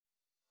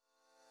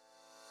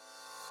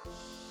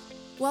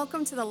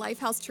Welcome to the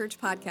Lifehouse Church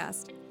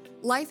podcast.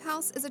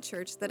 Lifehouse is a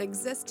church that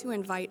exists to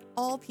invite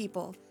all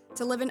people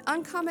to live an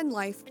uncommon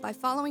life by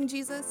following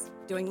Jesus,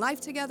 doing life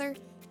together,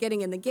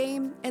 getting in the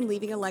game, and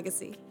leaving a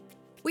legacy.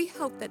 We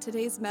hope that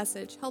today's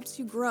message helps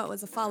you grow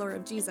as a follower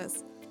of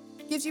Jesus,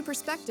 gives you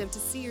perspective to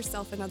see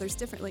yourself and others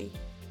differently,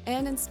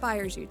 and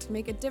inspires you to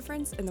make a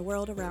difference in the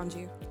world around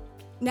you.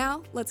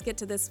 Now, let's get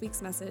to this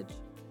week's message.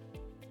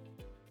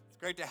 It's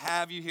great to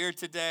have you here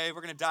today.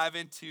 We're going to dive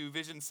into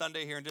Vision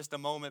Sunday here in just a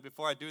moment.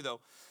 Before I do, though,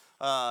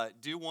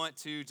 do want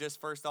to just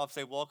first off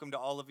say welcome to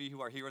all of you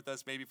who are here with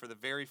us maybe for the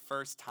very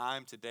first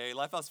time today.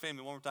 Lifehouse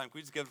family, one more time, can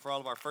we just give it for all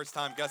of our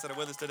first-time guests that are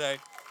with us today?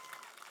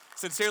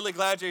 Sincerely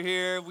glad you're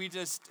here. We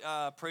just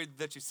pray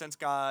that you sense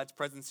God's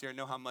presence here,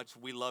 know how much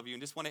we love you,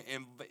 and just want to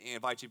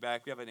invite you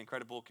back. We have an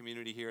incredible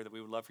community here that we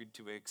would love for you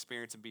to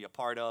experience and be a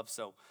part of,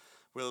 so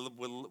we'd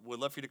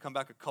love for you to come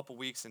back a couple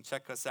weeks and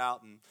check us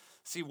out and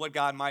see what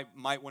God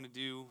might want to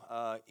do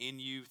in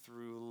you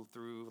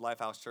through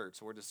Lifehouse Church.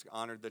 So we're just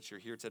honored that you're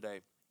here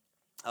today.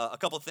 A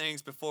couple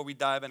things before we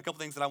dive in, a couple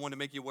things that I want to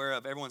make you aware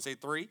of. Everyone say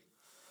three.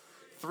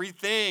 Three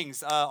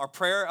things.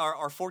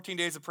 Our 14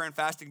 days of prayer and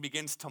fasting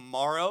begins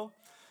tomorrow.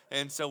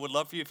 And so would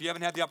love for you, if you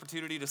haven't had the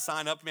opportunity to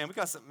sign up, we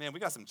got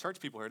some church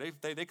people here.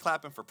 They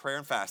clapping for prayer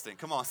and fasting.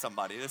 Come on,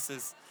 somebody. This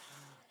is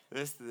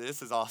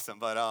awesome.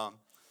 But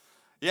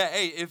yeah,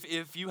 hey,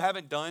 if you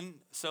haven't done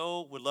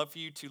so, would love for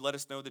you to let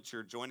us know that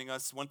you're joining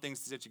us. One thing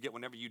that you get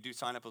whenever you do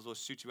sign up is we'll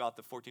shoot you out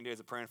the 14 Days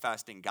of Prayer and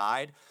Fasting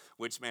guide,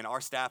 which, our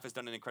staff has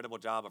done an incredible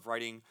job of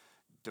writing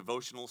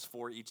devotionals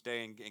for each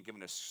day and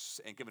giving us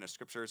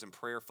scriptures and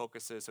prayer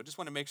focuses. So just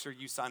want to make sure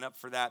you sign up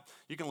for that.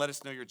 You can let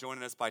us know you're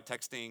joining us by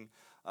texting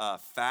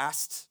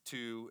FAST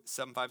to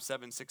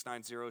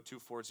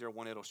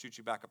 757-690-2401. It'll shoot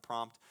you back a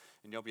prompt,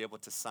 and you'll be able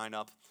to sign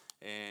up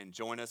and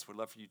join us. We'd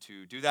love for you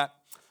to do that.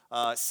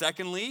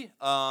 Secondly,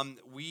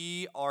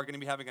 we are going to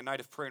be having a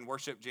night of prayer and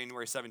worship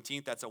January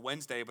 17th. That's a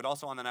Wednesday, but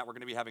also on the night we're going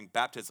to be having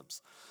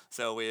baptisms.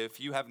 So if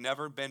you have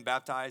never been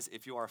baptized,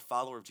 if you are a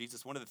follower of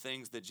Jesus, one of the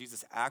things that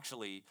Jesus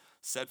actually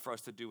said for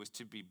us to do is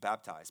to be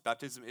baptized.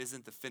 Baptism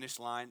isn't the finish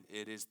line,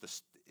 it is the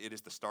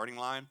starting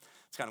line.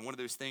 It's kind of one of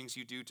those things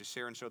you do to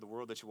share and show the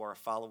world that you are a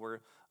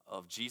follower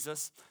of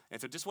Jesus. And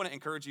so just want to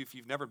encourage you, if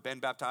you've never been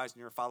baptized and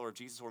you're a follower of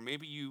Jesus, or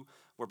maybe you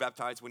were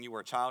baptized when you were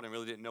a child and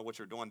really didn't know what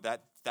you're doing,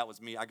 that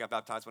was me. I got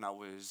baptized when I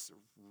was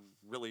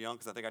really young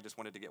because I think I just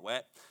wanted to get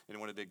wet and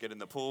wanted to get in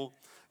the pool,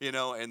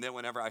 and then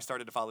whenever I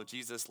started to follow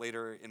Jesus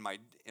later in my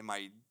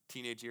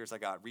teenage years, I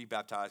got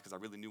rebaptized because I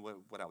really knew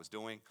what I was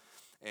doing.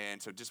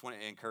 And so just want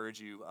to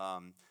encourage you,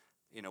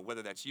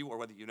 whether that's you or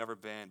whether you've never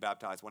been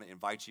baptized, want to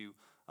invite you.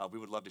 We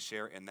would love to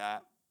share in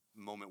that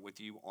moment with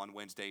you on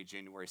Wednesday,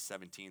 January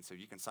 17th. So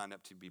you can sign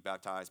up to be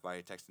baptized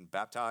by texting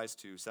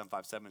baptized to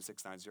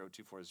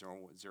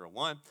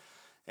 757-690-2401.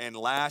 And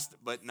last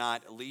but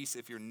not least,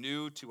 if you're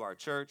new to our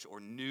church or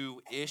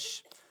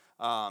new-ish,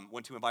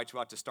 want to invite you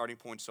out to Starting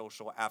Point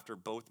Social after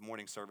both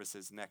morning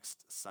services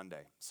next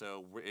Sunday.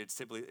 So it's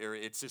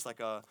just like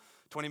a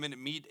 20-minute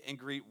meet and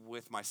greet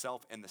with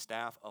myself and the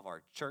staff of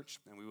our church,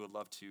 and we would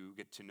love to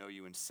get to know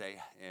you and say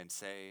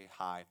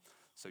hi.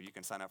 So you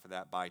can sign up for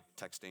that by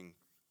texting.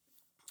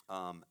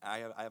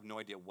 I have no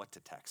idea what to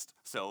text.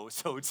 So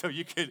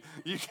you could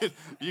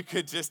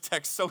just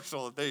text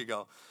social. There you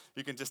go.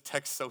 You can just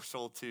text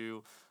social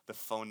to the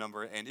phone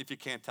number, and if you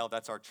can't tell,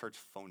 that's our church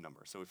phone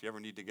number. So if you ever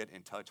need to get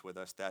in touch with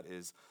us, that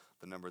is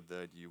the number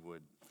that you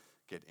would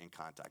get in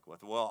contact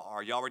with. Well,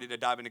 are y'all ready to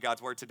dive into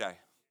God's Word today?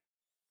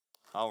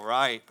 All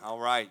right.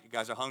 You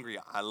guys are hungry.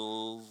 I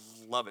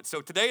love it.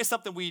 So today is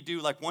something we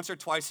do like once or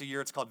twice a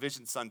year. It's called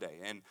Vision Sunday,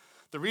 and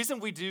the reason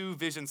we do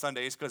Vision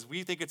Sunday is because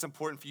we think it's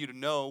important for you to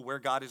know where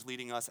God is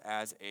leading us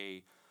as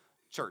a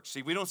church.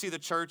 See, we don't see the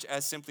church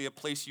as simply a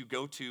place you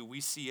go to.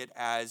 We see it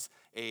as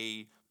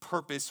a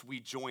purpose we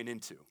join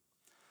into,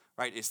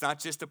 right? It's not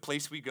just a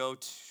place we go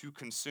to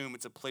consume.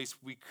 It's a place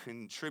we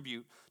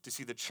contribute to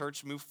see the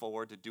church move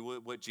forward, to do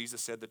what Jesus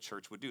said the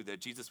church would do,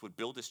 that Jesus would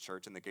build his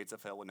church and the gates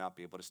of hell would not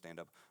be able to stand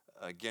up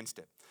against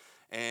it.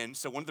 And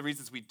so one of the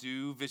reasons we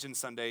do Vision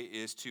Sunday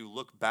is to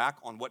look back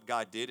on what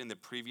God did in the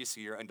previous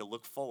year and to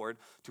look forward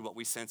to what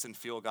we sense and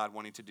feel God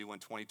wanting to do in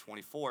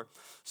 2024.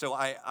 So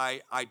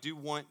I do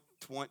want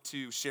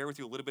to share with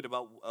you a little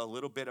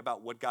bit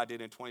about what God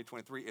did in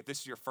 2023. If this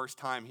is your first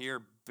time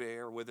here,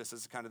 bear with us. This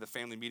is kind of the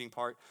family meeting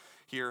part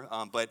here.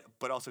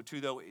 But also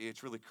too, though,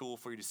 it's really cool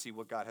for you to see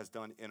what God has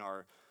done in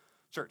our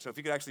church. So if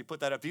you could actually put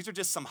that up. These are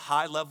just some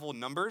high-level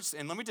numbers.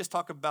 And let me just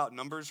talk about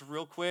numbers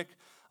real quick.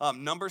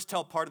 Numbers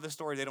tell part of the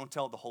story. They don't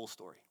tell the whole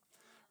story,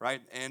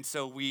 right? And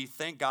so we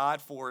thank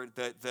God for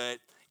that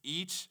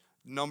each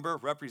number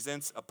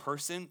represents a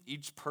person.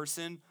 Each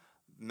person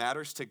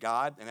matters to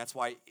God, and that's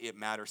why it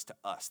matters to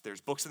us.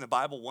 There's books in the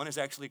Bible. One is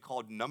actually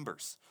called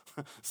Numbers.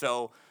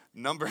 So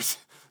numbers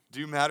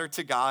do matter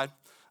to God.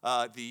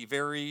 The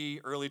very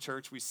early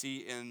church we see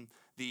in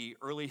the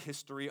early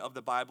history of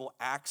the Bible,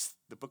 Acts,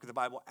 the book of the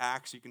Bible,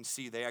 Acts, you can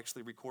see they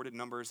actually recorded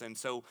numbers. And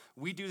so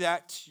we do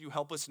that to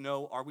help us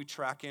know, are we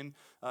tracking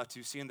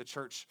to seeing the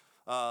church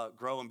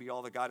grow and be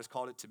all that God has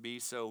called it to be.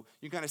 So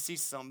you kind of see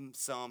some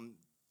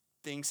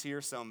things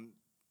here, some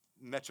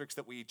metrics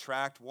that we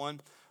tracked.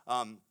 One,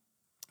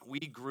 we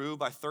grew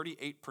by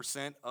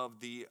 38% of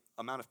the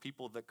amount of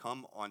people that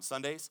come on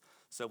Sundays.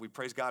 So we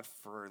praise God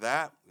for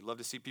that. We love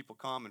to see people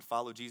come and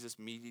follow Jesus,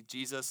 meet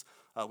Jesus.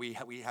 We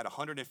had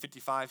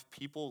 155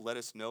 people let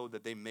us know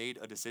that they made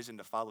a decision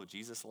to follow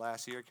Jesus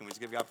last year. Can we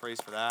just give God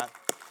praise for that?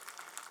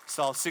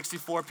 Saw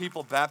 64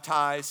 people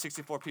baptized,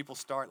 64 people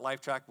start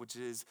Life Track, which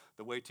is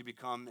the way to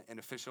become an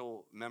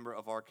official member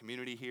of our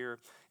community here.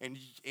 And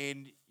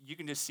you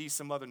can just see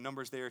some other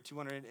numbers there,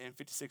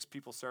 256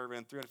 people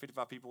serving,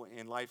 355 people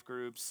in life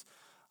groups,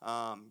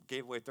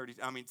 gave away 30.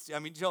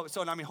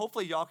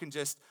 Hopefully y'all can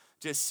just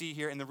see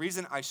here. And the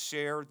reason I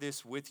share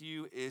this with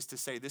you is to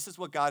say this is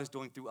what God is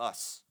doing through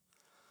us.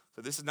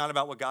 So this is not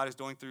about what God is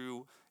doing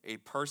through a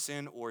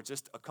person or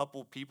just a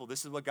couple people.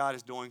 This is what God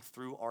is doing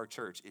through our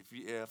church.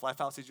 If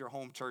Lifehouse is your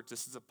home church,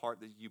 this is a part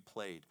that you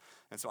played.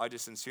 And so I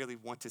just sincerely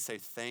want to say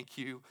thank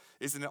you.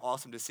 Isn't it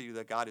awesome to see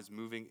that God is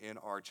moving in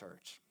our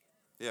church?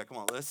 Yeah, come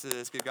on, let's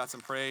give God some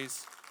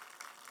praise.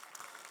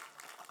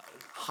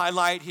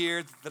 Highlight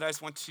here that I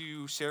just want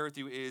to share with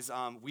you is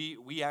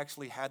we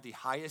actually had the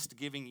highest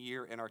giving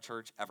year in our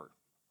church ever.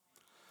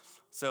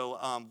 So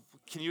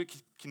can you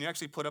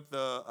actually put up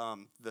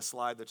the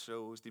slide that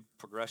shows the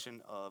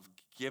progression of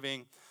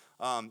giving?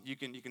 You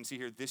can see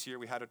here this year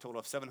we had a total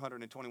of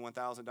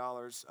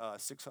 $721,000,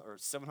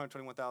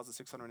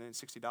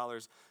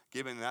 $721,660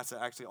 given. And that's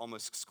actually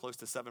almost close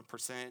to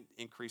 7%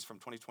 increase from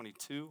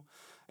 2022.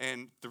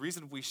 And the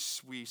reason we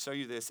show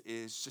you this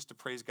is just to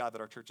praise God that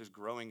our church is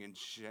growing in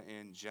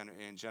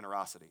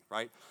generosity,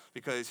 right?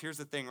 Because here's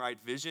the thing, right?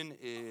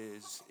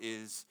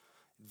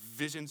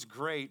 Vision's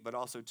great, but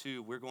also,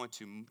 too, we're going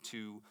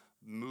to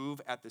move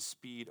at the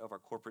speed of our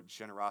corporate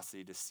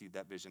generosity to see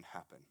that vision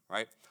happen,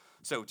 right?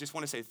 So just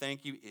want to say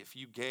thank you. If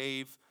you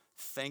gave,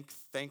 thank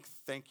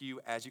you.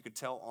 As you could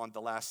tell on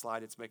the last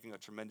slide, it's making a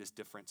tremendous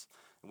difference,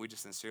 and we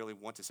just sincerely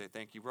want to say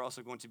thank you. We're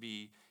also going to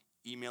be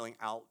emailing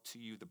out to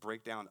you the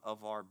breakdown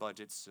of our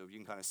budgets so you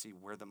can kind of see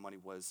where the money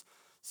was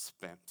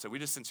spent. So we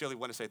just sincerely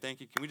want to say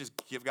thank you. Can we just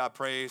give God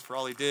praise for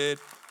all he did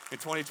in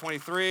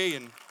 2023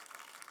 and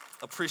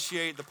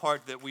appreciate the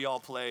part that we all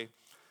play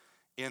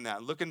in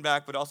that. Looking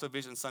back, but also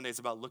Vision Sunday is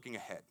about looking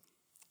ahead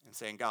and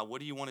saying, God, what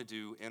do you want to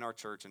do in our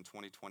church in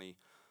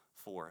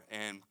 2024?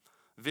 And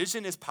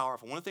vision is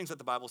powerful. One of the things that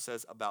the Bible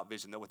says about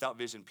vision, that without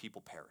vision,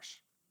 people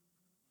perish.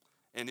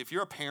 And if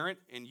you're a parent,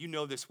 and you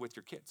know this with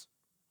your kids,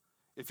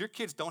 if your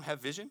kids don't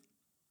have vision,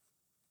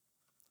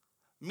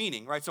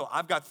 meaning, right, so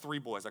I've got 3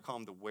 boys. I call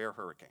them the Were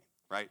Hurricane,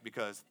 right,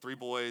 because 3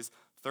 boys,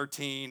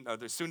 13,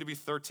 they're soon to be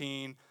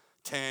 13,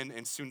 10,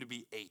 and soon to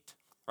be 8.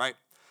 Right?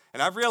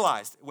 And I've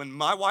realized when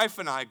my wife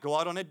and I go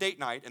out on a date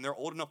night and they're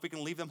old enough we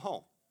can leave them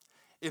home,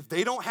 if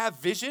they don't have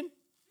vision,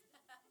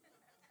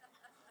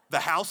 the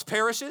house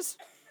perishes,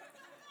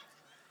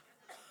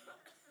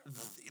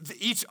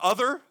 each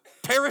other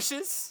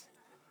perishes,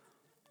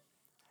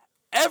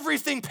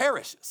 everything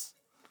perishes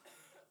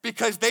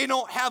because they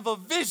don't have a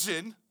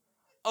vision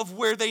of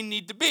where they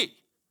need to be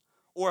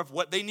or of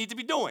what they need to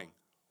be doing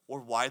or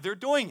why they're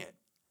doing it.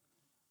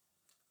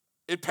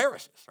 It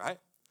perishes, right?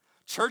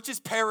 Churches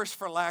perish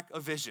for lack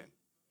of vision.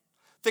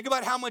 Think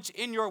about how much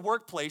in your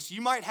workplace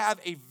you might have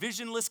a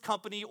visionless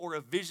company or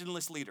a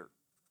visionless leader.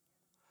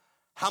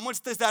 How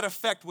much does that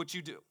affect what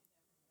you do?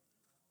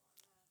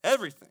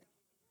 Everything.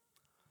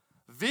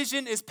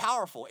 Vision is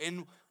powerful.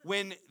 And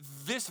when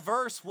this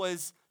verse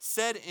was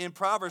said in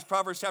Proverbs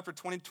chapter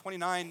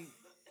 29,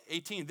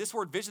 18, this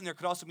word vision there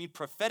could also mean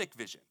prophetic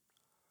vision.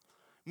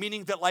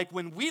 Meaning that like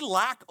when we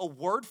lack a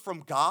word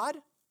from God,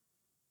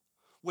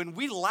 when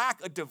we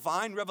lack a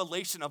divine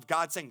revelation of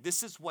God saying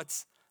this is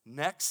what's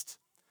next,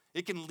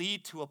 it can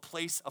lead to a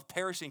place of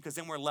perishing because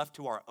then we're left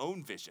to our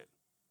own vision.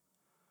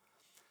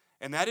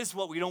 And that is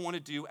what we don't want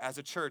to do as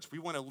a church. We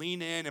want to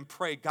lean in and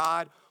pray,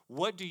 God,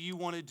 what do you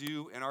want to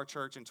do in our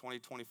church in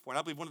 2024? And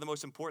I believe one of the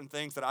most important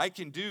things that I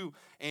can do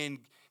and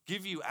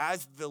give you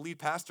as the lead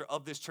pastor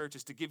of this church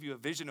is to give you a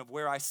vision of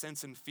where I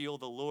sense and feel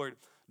the Lord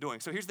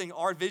doing. So here's the thing,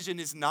 our vision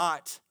is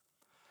not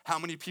how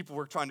many people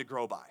we're trying to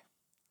grow by.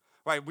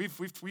 Right, we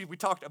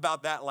talked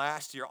about that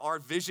last year. Our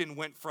vision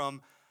went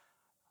from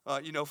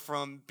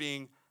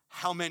being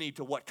how many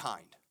to what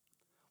kind.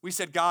 We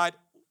said, God,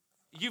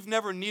 you've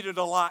never needed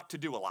a lot to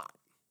do a lot.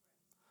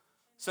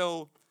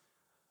 So,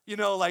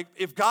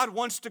 if God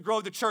wants to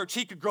grow the church,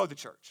 he could grow the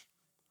church.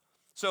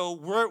 So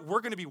we're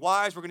going to be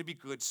wise. We're going to be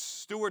good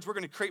stewards. We're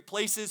going to create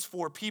places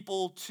for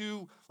people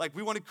to,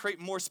 we want to create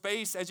more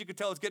space. As you can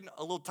tell, it's getting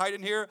a little tight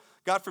in here.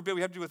 God forbid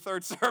we have to do a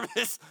third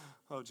service.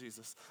 Oh,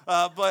 Jesus.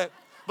 But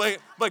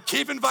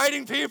keep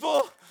inviting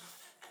people.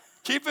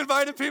 Keep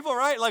inviting people,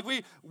 right?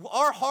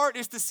 Our heart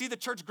is to see the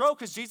church grow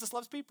because Jesus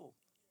loves people,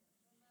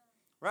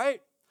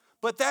 right?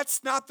 But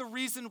that's not the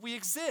reason we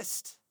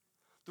exist.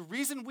 The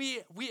reason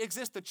we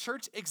exist, the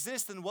church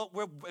exists, and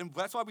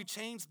that's why we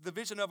changed the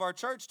vision of our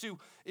church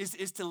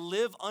is to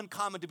live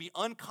uncommon, to be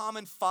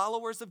uncommon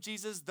followers of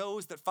Jesus,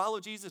 those that follow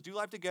Jesus, do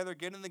life together,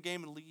 get in the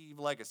game, and leave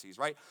legacies,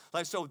 right?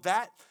 Like so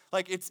that,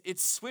 like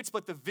it's switched,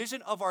 but the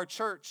vision of our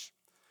church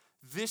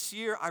this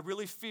year, I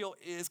really feel,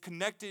 is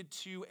connected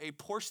to a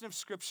portion of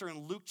scripture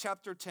in Luke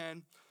chapter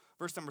 10,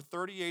 verse number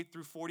 38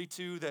 through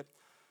 42, that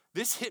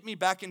this hit me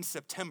back in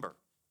September.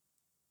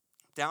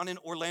 Down in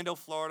Orlando,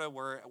 Florida,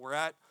 where we're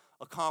at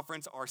a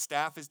conference, our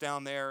staff is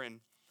down there, and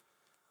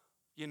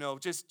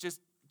just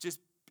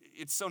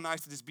it's so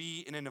nice to just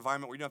be in an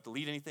environment where you don't have to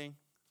lead anything.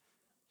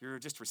 You're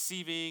just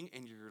receiving,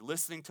 and you're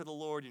listening to the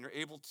Lord, and you're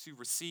able to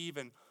receive.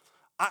 And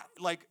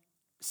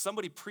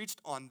somebody preached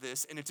on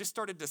this, and it just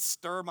started to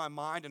stir my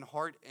mind and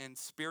heart and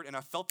spirit, and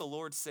I felt the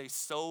Lord say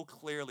so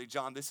clearly,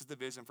 John, this is the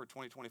vision for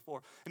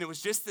 2024. And it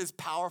was just as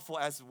powerful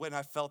as when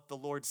I felt the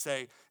Lord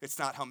say, it's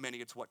not how many,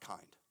 it's what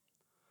kind.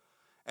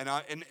 And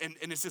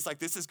it's just like,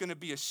 this is going to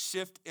be a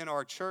shift in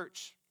our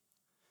church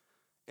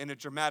in a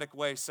dramatic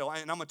way. So,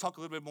 I'm going to talk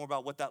a little bit more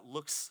about what that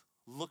looks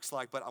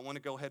like, but I want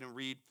to go ahead and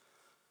read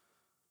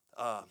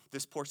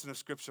this portion of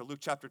scripture, Luke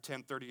chapter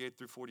 10, 38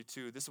 through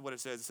 42. This is what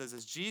it says. It says,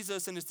 as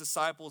Jesus and his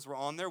disciples were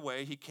on their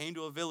way, he came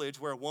to a village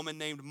where a woman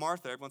named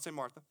Martha, everyone say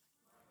Martha.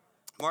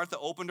 Martha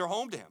opened her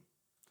home to him.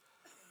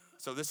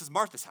 So this is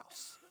Martha's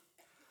house.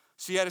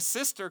 She had a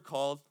sister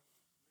called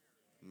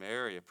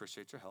Mary,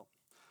 appreciate your help,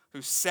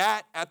 who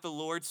sat at the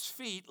Lord's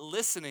feet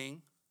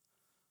listening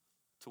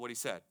to what he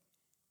said.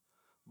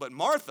 But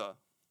Martha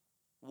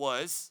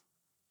was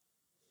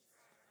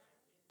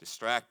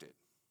distracted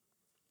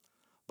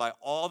by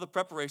all the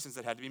preparations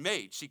that had to be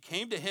made. She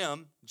came to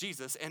him,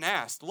 Jesus, and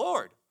asked,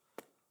 Lord,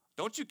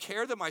 don't you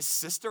care that my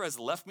sister has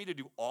left me to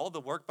do all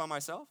the work by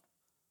myself?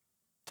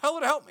 Tell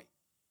her to help me.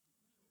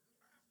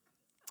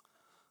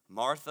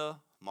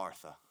 Martha,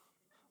 Martha.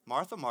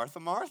 Martha, Martha,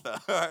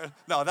 Martha.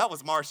 No, that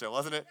was Marsha,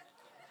 wasn't it?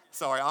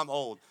 Sorry, I'm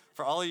old.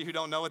 For all of you who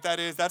don't know what that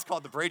is, that's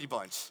called the Brady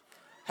Bunch.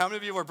 How many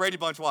of you were Brady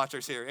Bunch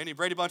watchers here? Any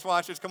Brady Bunch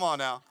watchers? Come on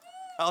now.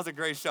 That was a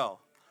great show.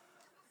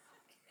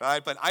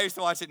 Right? But I used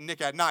to watch it, Nick,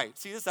 at night.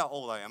 See, this is how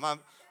old I am.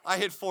 I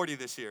hit 40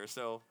 this year,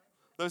 so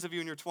those of you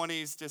in your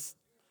 20s,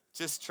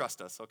 just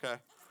trust us, okay?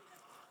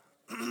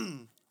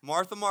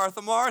 Martha,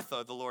 Martha,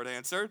 Martha, the Lord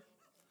answered.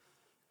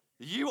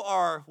 You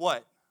are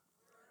what?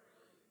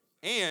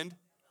 And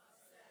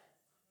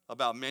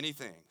about many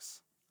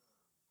things,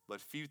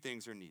 but few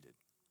things are needed.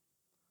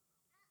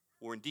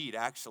 Or indeed,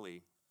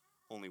 actually,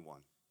 only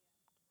one.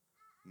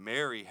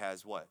 Mary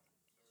has what?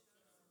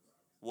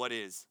 What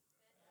is?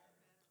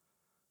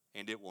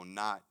 And it will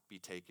not be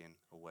taken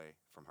away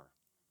from her.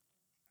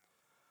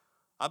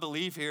 I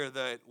believe here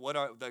that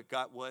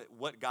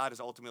what God is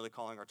ultimately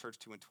calling our church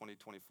to in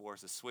 2024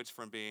 is a switch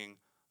from being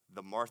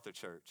the Martha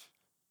church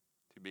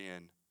to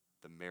being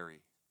the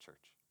Mary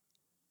church.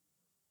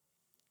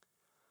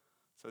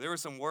 So there were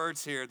some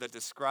words here that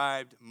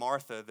described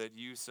Martha that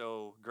you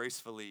so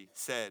gracefully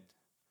said,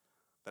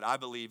 that I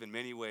believe in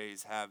many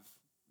ways have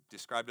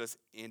described us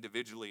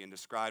individually and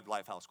described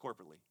Lifehouse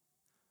corporately.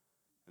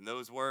 And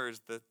those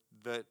words that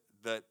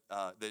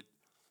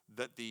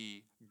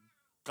the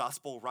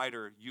gospel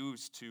writer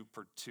used to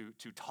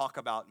talk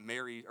about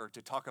Mary, or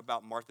to talk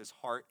about Martha's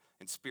heart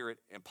and spirit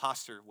and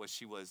posture, was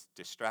she was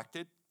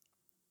distracted,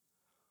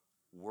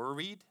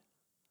 worried,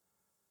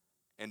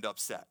 and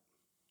upset.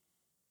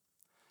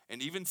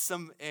 And even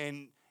some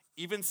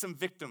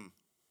victimhood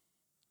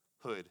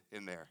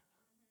in there.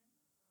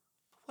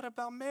 What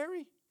about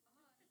Mary?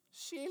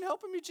 She ain't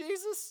helping me,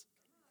 Jesus.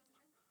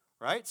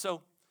 Right?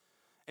 So,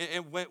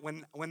 and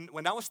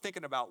when I was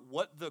thinking about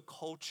what the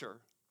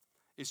culture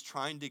is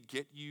trying to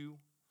get you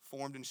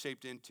formed and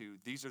shaped into,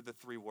 these are the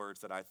three words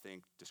that I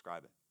think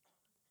describe it.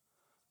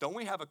 Don't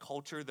we have a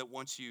culture that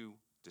wants you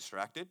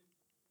distracted,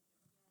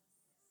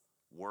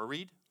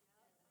 worried,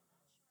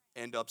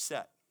 and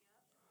upset?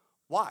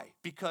 Why?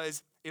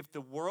 Because if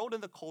the world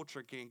and the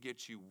culture can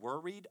get you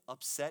worried,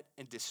 upset,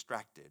 and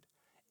distracted,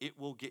 it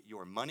will get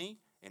your money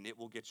and it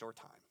will get your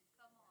time.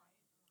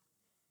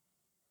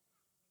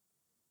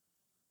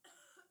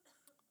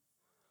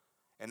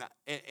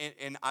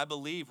 And I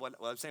believe what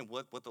I'm saying,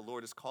 what the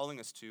Lord is calling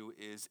us to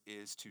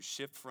is to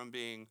shift from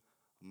being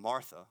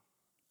Martha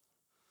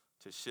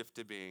to shift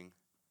to being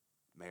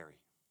Mary.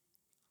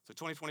 So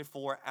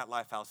 2024 at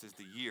Lifehouse is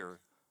the year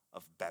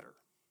of better.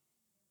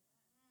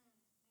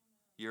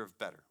 Year of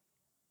better.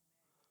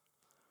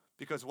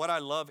 Because what I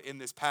love in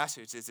this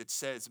passage is it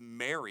says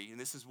Mary, and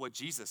this is what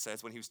Jesus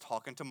says when he was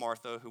talking to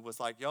Martha, who was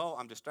like, yo,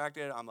 I'm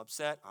distracted, I'm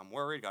upset, I'm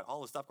worried, got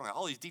all this stuff going on,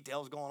 all these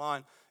details going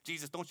on.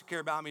 Jesus, don't you care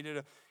about me?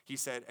 He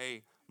said,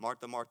 hey,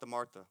 Martha, Martha,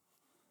 Martha.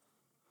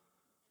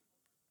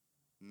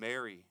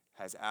 Mary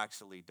has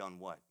actually done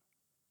what?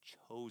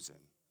 Chosen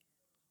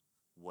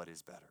what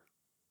is better.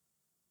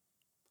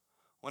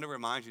 I want to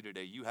remind you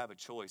today, you have a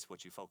choice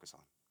what you focus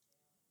on.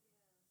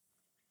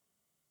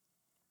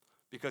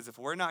 Because if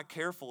we're not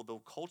careful, the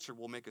culture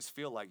will make us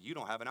feel like you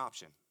don't have an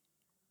option.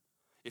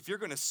 If you're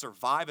going to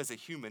survive as a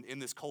human in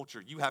this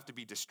culture, you have to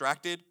be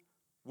distracted,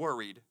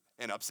 worried,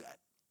 and upset.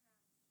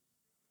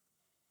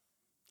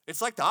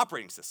 It's like the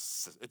operating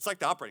system. It's like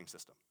the operating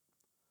system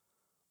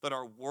that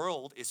our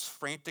world is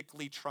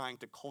frantically trying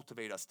to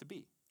cultivate us to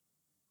be.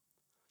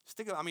 Just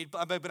think of,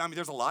 but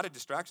there's a lot of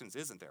distractions,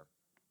 isn't there?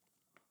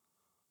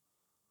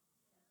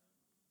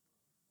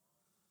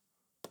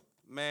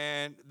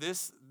 Man,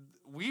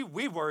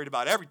 we worried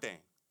about everything.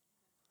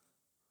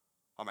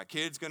 Are my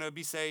kids gonna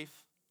be safe?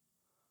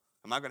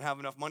 Am I gonna have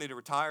enough money to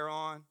retire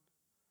on? Am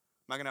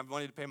I gonna have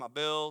money to pay my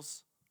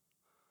bills?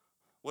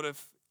 What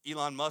if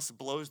Elon Musk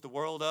blows the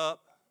world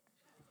up?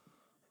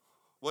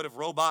 What if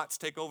robots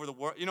take over the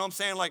world? You know what I'm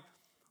saying? Like,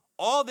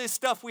 all this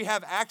stuff we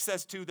have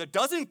access to that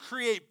doesn't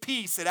create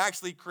peace, it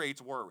actually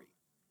creates worry.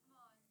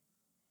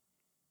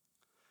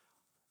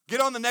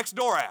 Get on the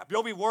Nextdoor app.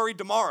 You'll be worried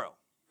tomorrow.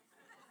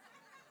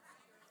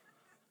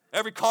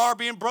 Every car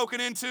being broken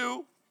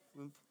into.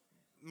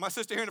 My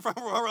sister here in the front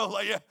row,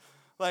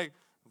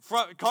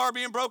 car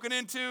being broken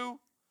into.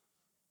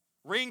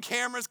 Ring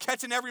cameras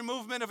catching every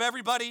movement of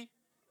everybody.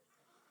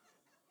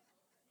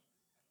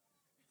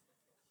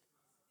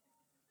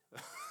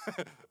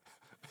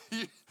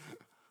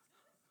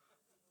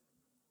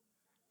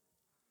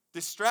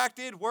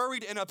 Distracted,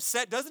 worried, and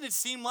upset. Doesn't it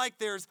seem like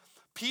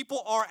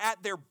people are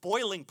at their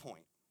boiling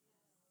point?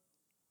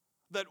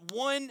 That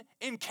one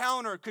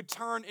encounter could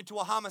turn into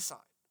a homicide.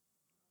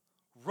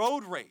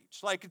 Road rage.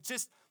 Like, it's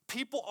just,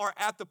 people are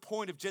at the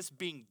point of just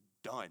being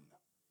done.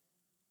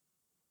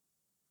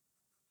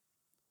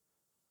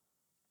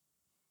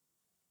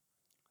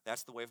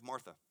 That's the way of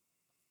Martha.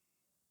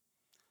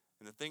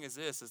 And the thing is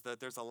that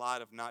there's a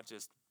lot of not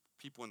just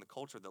people in the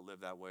culture that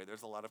live that way,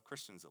 there's a lot of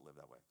Christians that live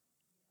that way.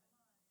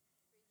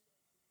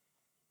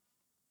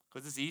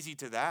 Because it's easy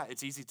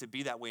to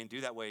be that way and do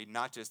that way,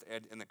 not just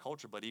in the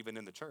culture, but even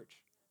in the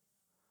church.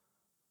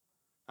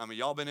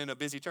 Y'all been in a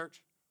busy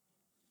church?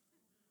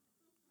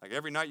 Like,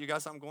 every night you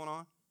got something going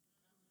on?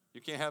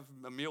 You can't have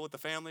a meal with the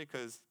family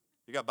because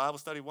you got Bible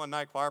study one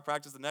night, choir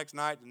practice the next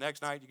night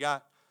you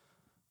got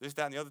this,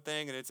 that, and the other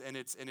thing, and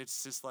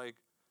it's just like,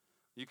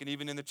 you can,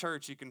 even in the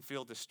church, you can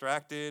feel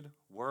distracted,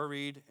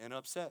 worried, and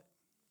upset.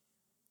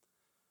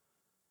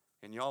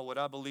 And y'all, what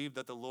I believe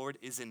that the Lord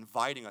is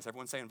inviting us,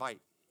 everyone say invite,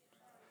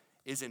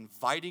 is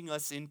inviting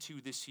us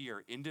into this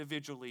year,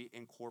 individually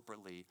and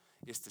corporately,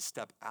 is to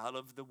step out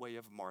of the way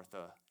of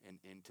Martha and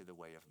into the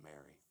way of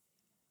Mary.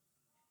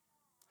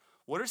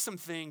 What are some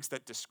things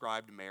that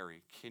described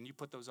Mary? Can you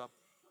put those up?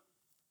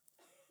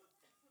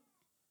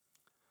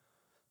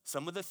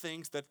 Some of the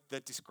things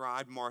that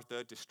described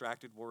Martha,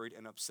 distracted, worried,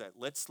 and upset.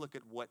 Let's look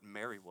at what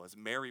Mary was.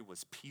 Mary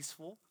was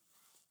peaceful,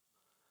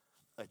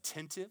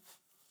 attentive,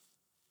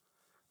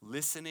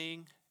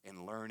 listening,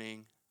 and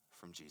learning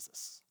from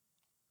Jesus.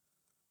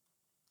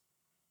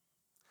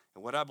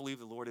 And what I believe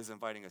the Lord is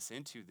inviting us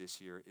into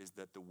this year is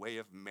that the way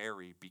of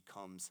Mary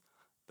becomes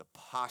the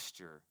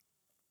posture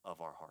of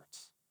our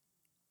hearts.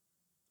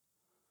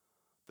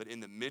 That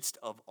in the midst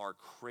of our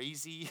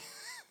crazy,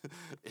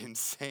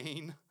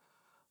 insane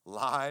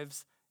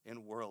lives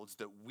and worlds,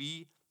 that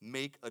we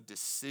make a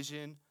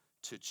decision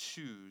to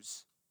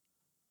choose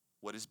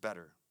what is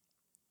better.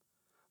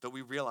 That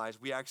we realize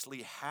we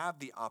actually have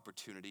the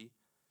opportunity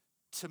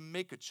to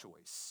make a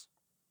choice.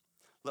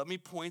 Let me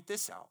point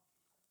this out.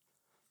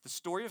 The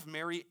story of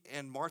Mary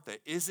and Martha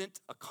isn't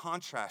a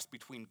contrast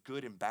between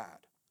good and bad.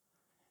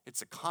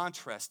 It's a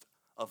contrast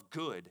of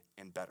good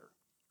and better.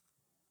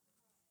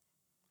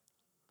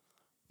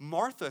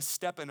 Martha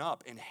stepping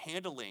up and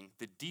handling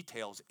the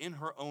details in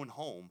her own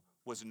home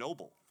was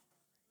noble,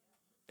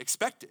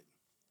 expected.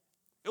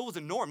 It was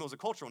a norm. It was a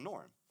cultural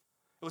norm.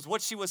 It was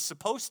what she was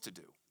supposed to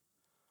do.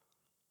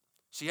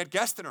 She had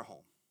guests in her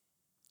home.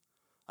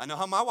 I know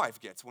how my wife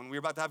gets when we're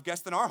about to have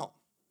guests in our home.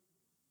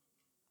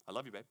 I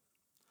love you, babe.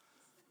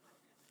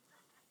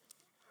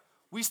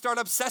 We start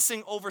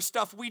obsessing over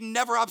stuff we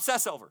never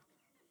obsess over.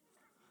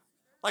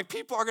 Like,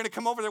 people are going to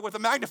come over there with a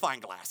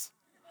magnifying glass,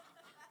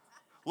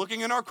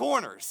 looking in our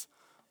corners,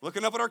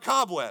 looking up at our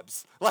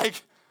cobwebs.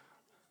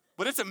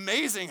 But it's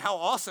amazing how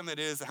awesome it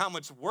is, how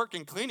much work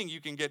and cleaning you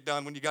can get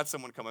done when you got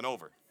someone coming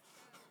over.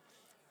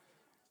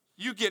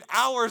 You get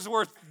hours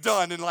worth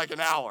done in like an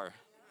hour.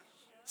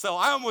 So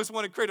I almost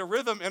want to create a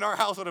rhythm in our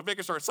household of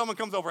making sure someone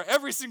comes over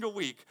every single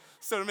week,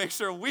 so to make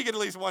sure we get at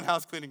least one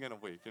house cleaning in a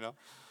week, you know?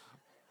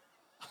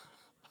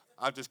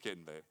 I'm just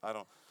kidding, babe.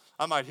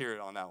 I might hear it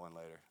on that one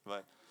later.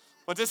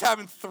 But just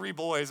having 3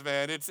 boys,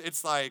 man,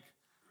 it's like,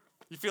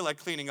 you feel like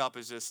cleaning up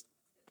is just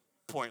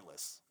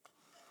pointless.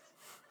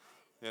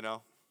 You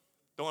know?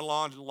 Doing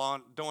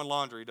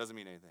laundry doesn't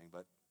mean anything,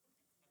 but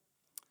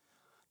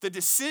the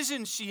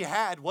decision she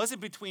had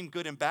wasn't between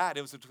good and bad,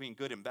 it was between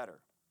good and better.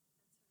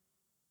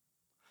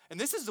 And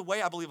this is the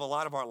way I believe a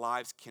lot of our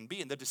lives can be,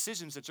 and the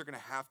decisions that you're going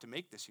to have to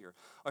make this year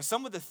are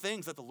some of the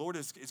things that the Lord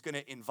is going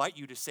to invite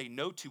you to say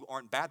no to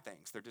aren't bad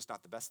things. They're just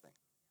not the best thing.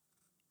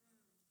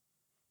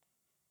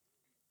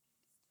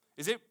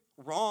 Is it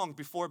wrong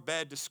before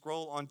bed to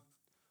scroll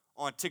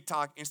on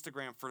TikTok,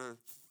 Instagram for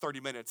 30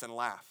 minutes and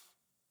laugh?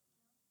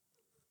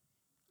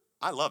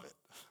 I love it.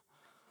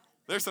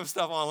 There's some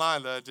stuff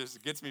online that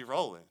just gets me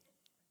rolling.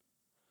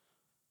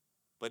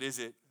 But is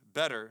it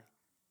better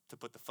to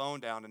put the phone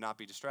down and not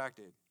be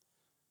distracted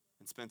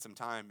and spend some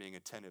time being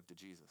attentive to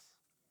Jesus.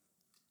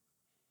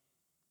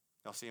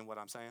 Y'all seeing what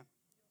I'm saying?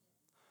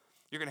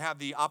 You're going to have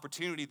the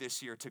opportunity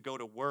this year to go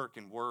to work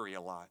and worry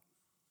a lot.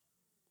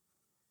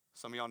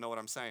 Some of y'all know what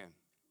I'm saying.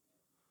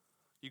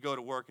 You go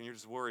to work and you're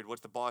just worried.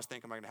 What's the boss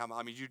think? Am I going to have?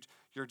 I mean,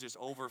 you're just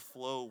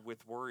overflow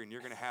with worry, and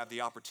you're going to have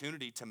the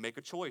opportunity to make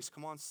a choice.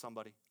 Come on,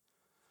 somebody.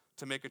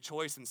 To make a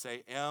choice and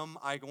say, am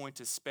I going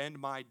to spend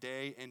my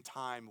day and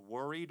time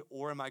worried,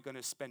 or am I going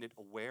to spend it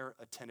aware,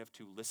 attentive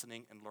to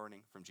listening and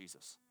learning from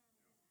Jesus?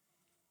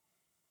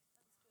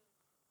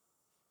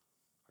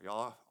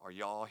 Are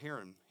y'all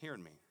hearing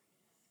me?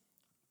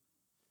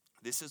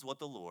 This is what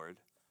the Lord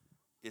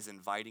is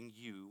inviting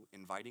you,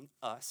 inviting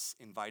us,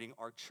 inviting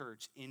our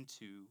church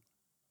into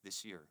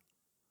this year.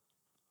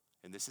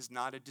 And this is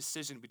not a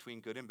decision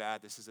between good and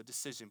bad. This is a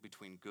decision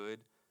between good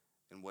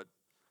and what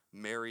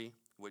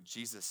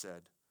Jesus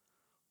said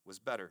was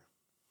better.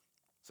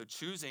 So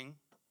choosing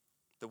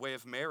the way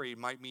of Mary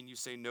might mean you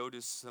say no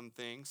to some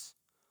things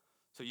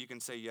so you can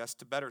say yes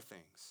to better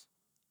things.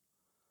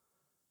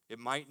 It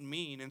might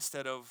mean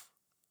instead of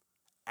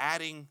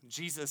adding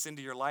Jesus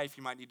into your life,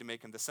 you might need to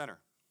make him the center.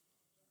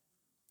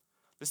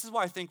 This is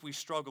why I think we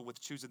struggle with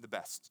choosing the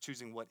best,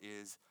 choosing what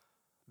is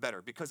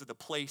better, because of the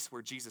place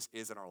where Jesus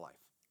is in our life.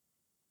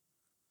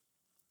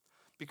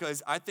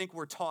 Because I think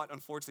we're taught,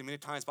 unfortunately, many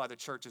times by the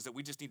church is that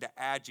we just need to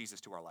add Jesus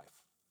to our life.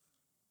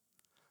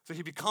 So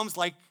he becomes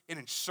like an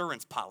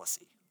insurance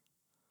policy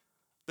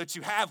that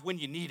you have when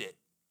you need it.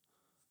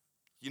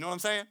 You know what I'm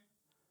saying?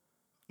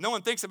 No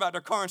one thinks about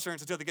their car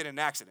insurance until they get in an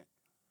accident.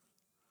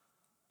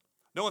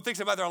 No one thinks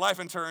about their life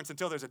insurance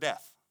until there's a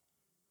death.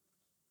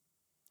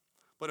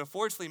 But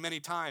unfortunately, many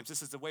times,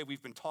 this is the way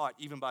we've been taught,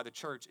 even by the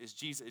church, is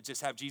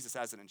just have Jesus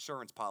as an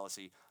insurance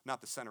policy, not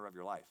the center of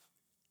your life.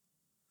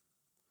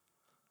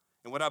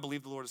 And what I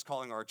believe the Lord is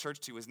calling our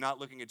church to is not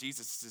looking at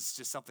Jesus as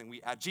just something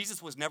we add.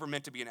 Jesus was never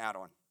meant to be an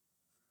add-on.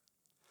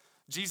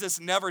 Jesus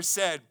never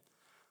said,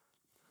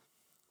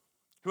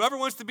 whoever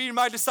wants to be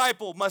my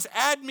disciple must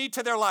add me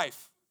to their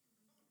life.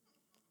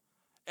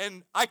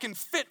 And I can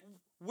fit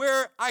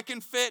where I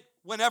can fit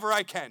whenever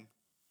I can.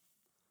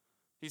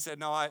 He said,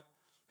 no,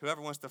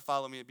 whoever wants to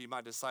follow me and be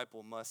my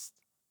disciple must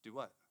do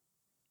what?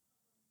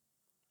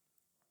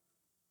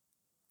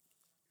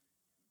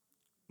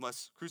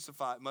 Must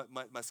crucify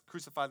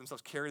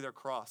themselves, carry their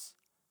cross,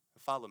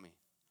 and follow me.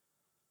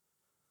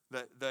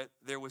 That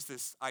there was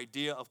this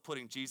idea of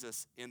putting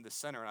Jesus in the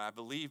center, and I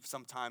believe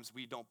sometimes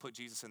we don't put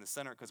Jesus in the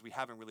center because we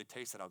haven't really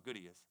tasted how good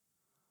he is.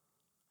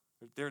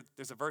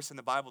 There's a verse in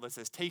the Bible that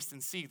says, taste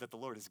and see that the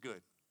Lord is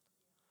good.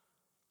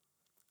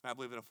 And I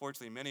believe that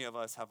unfortunately many of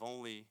us have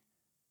only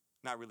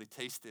not really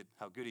tasted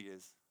how good he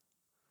is.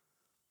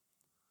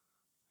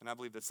 And I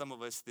believe that some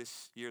of us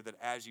this year, that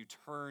as you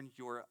turn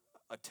your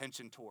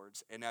attention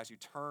towards, and as you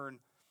turn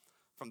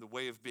from the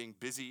way of being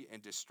busy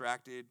and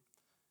distracted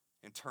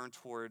and turn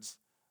towards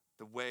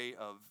the way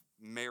of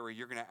Mary,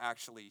 you're going to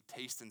actually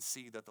taste and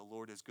see that the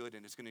Lord is good,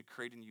 and it's going to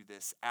create in you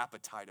this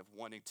appetite of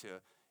wanting to,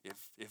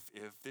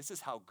 if this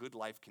is how good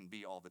life can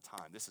be all the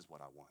time, this is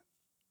what I want.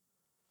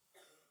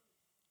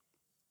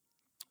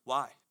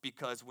 Why?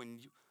 Because when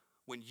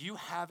you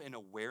have an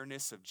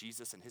awareness of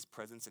Jesus and his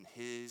presence and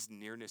his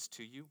nearness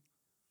to you,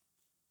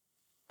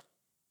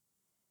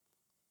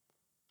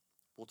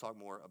 we'll talk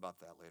more about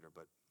that later,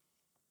 but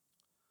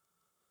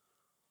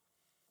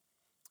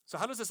so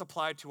how does this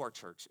apply to our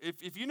church?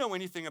 If you know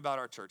anything about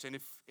our church, and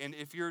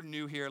if you're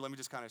new here, let me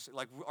just kind of,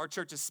 like, our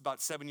church is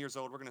about 7 years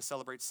old. We're going to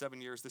celebrate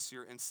 7 years this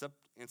year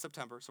in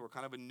September, so we're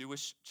kind of a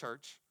newish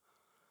church.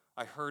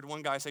 I heard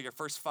one guy say your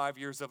first 5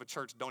 years of a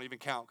church don't even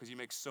count because you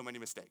make so many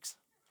mistakes.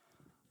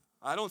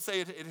 I don't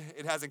say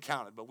it hasn't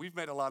counted, but we've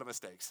made a lot of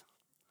mistakes.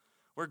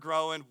 We're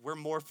growing, we're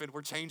morphing,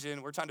 we're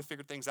changing, we're trying to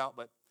figure things out,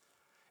 but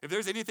if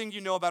there's anything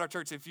you know about our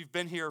church, if you've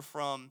been here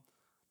from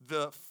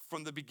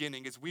the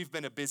beginning, is we've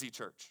been a busy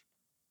church.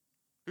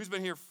 Who's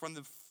been here from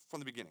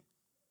the beginning?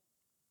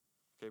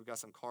 Okay, we got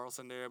some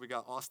Carlson there. We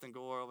got Austin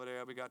Gore over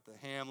there. We got the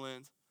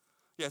Hamlins.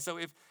 Yeah, so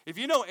if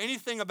you know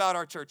anything about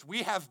our church,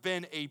 we have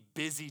been a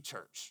busy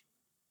church.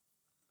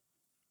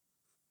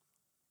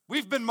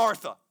 We've been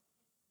Martha.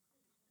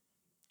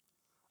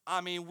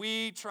 I mean,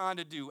 we trying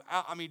to do,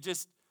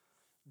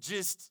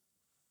 just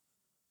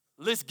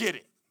let's get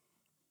it.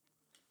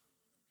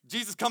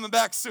 Jesus coming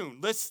back soon.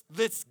 Let's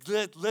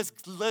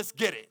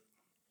get it.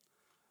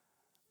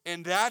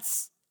 And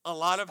that's a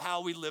lot of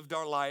how we lived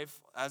our life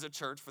as a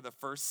church for the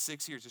first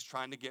 6 years, just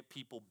trying to get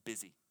people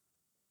busy.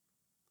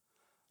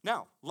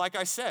 Now, like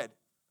I said,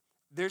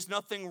 there's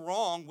nothing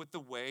wrong with the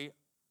way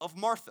of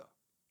Martha.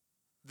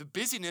 The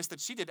busyness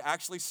that she did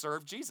actually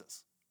served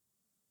Jesus,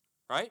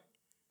 right?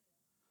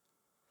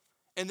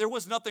 And there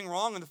was nothing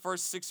wrong in the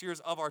first 6 years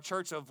of our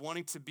church of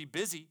wanting to be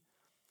busy.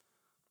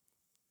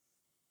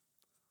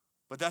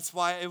 But that's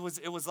why it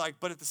was like,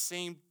 but at the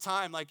same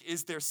time, like,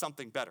 is there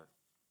something better?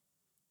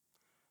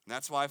 And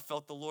that's why I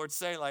felt the Lord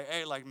say, like,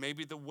 hey, like,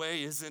 maybe the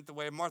way isn't the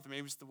way of Martha,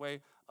 maybe it's the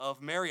way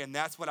of Mary. And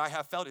that's what I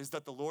have felt, is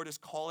that the Lord is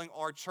calling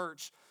our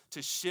church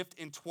to shift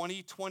in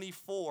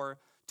 2024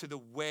 to the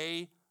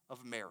way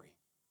of Mary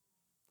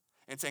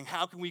and saying,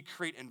 how can we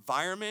create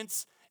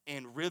environments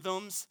and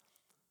rhythms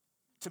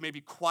to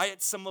maybe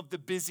quiet some of the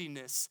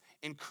busyness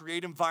and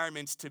create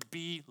environments to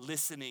be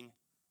listening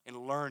and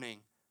learning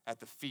at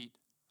the feet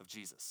of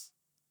Jesus?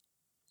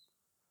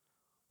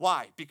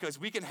 Why? Because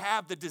we can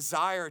have the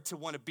desire to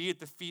want to be at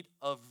the feet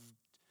of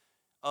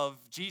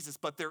Jesus,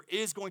 but there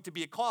is going to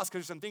be a cost because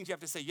there's some things you have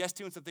to say yes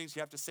to and some things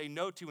you have to say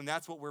no to, and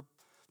that's what we're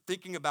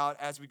thinking about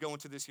as we go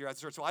into this year as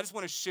a church. So I just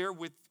want to share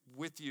with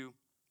you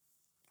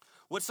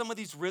what some of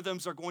these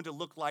rhythms are going to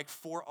look like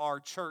for our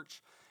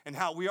church and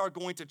how we are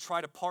going to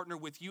try to partner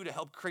with you to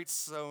help create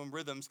some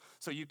rhythms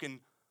so you can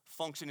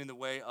function in the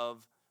way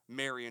of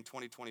Mary in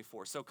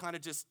 2024. So kind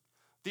of just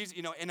these,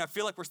 and I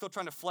feel like we're still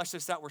trying to flesh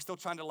this out. We're still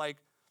trying to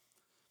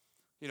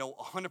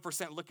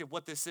 100% look at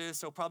what this is.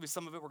 So probably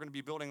some of it we're going to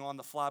be building on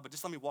the fly, but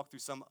just let me walk through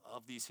some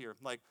of these here.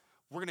 Like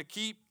we're going to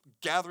keep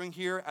gathering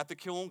here at the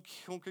Kiln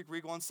Creek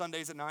Regal on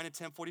Sundays at 9 and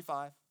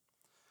 10:45.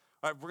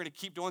 All right, we're going to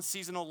keep doing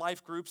seasonal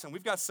life groups, and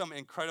we've got some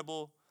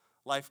incredible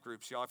life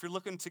groups, y'all. If you're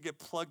looking to get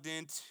plugged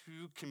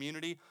into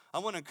community, I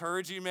want to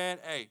encourage you, man.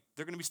 Hey,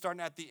 they're going to be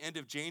starting at the end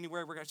of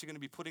January. We're actually going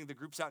to be putting the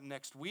groups out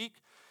next week.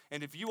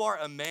 And if you are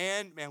a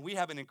man, we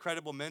have an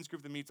incredible men's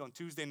group that meets on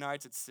Tuesday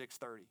nights at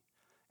 6:30.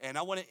 And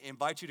I want to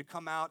invite you to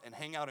come out and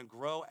hang out and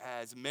grow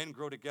as men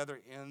grow together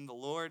in the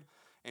Lord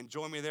and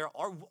join me there.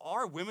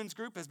 Our women's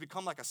group has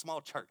become like a small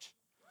church.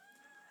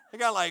 They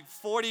got like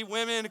 40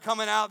 women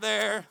coming out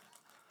there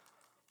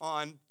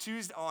on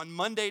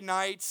Monday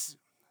nights.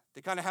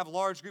 They kind of have a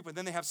large group, and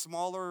then they have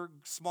smaller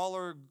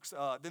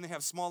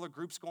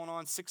groups going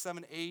on, 6,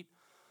 7,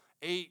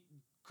 8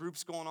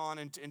 groups going on,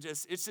 and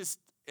it's just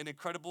an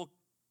incredible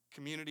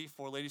community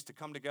for ladies to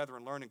come together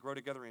and learn and grow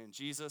together in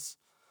Jesus.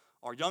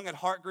 Our Young at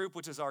Heart group,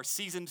 which is our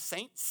seasoned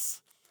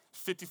saints,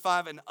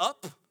 55 and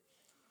up.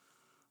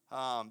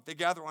 They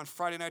gather on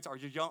Friday nights. Our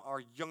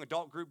young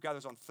adult group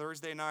gathers on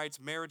Thursday nights.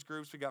 Marriage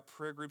groups, we got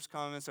prayer groups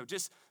coming. So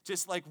just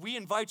like we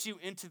invite you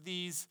into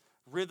these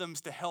rhythms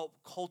to help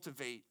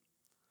cultivate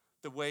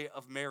the way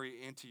of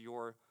Mary into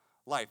your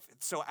life.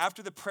 So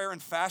after the prayer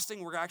and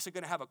fasting, we're actually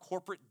going to have a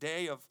corporate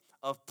day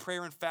of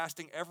prayer and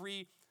fasting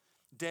every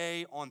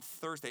day on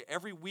Thursday.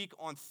 Every week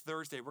on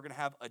Thursday, we're going to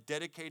have a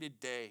dedicated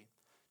day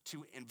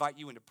to invite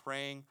you into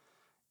praying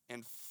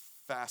and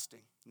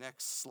fasting.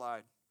 Next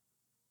slide.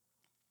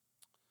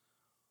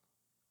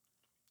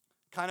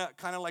 Kind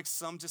of like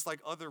some just like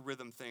other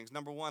rhythm things.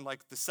 Number one,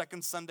 like the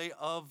second Sunday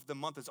of the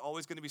month is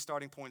always going to be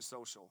Starting Point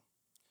Social.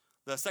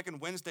 The second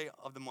Wednesday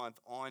of the month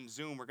on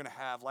Zoom, we're going to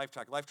have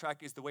Lifetrack.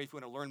 Lifetrack is the way if you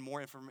want to learn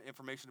more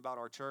information about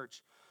our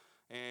church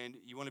and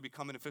you want to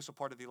become an official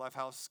part of the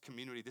Lifehouse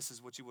community, this is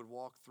what you would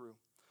walk through.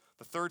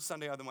 The third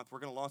Sunday of the month, we're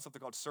going to launch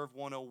something called Serve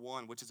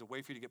 101, which is a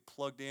way for you to get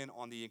plugged in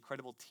on the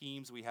incredible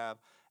teams we have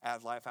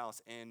at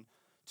Lifehouse and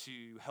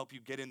to help you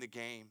get in the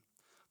game.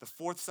 The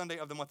fourth Sunday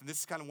of the month, and this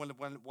is kind of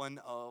one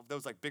of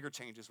those like bigger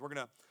changes, we're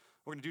gonna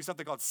do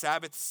something called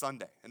Sabbath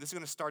Sunday, and this is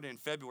going to start in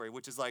February,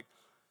 which is like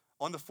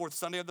on the fourth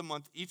Sunday of the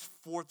month. Each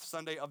fourth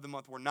Sunday of the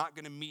month, we're not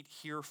going to meet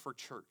here for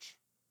church.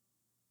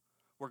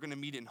 We're going to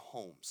meet in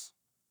homes.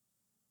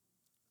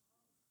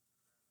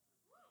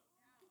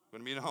 We're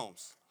going to meet in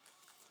homes.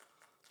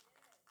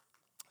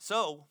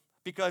 So,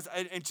 because,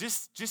 and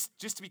just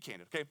to be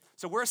candid, okay?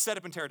 So we're a set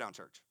up and tear down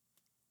church,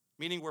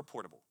 meaning we're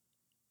portable.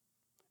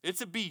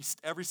 It's a beast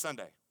every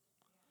Sunday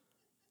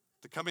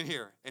to come in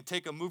here and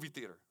take a movie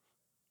theater,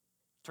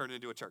 turn it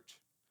into a church.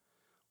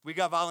 We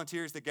got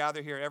volunteers that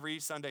gather here every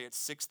Sunday at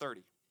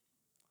 6:30.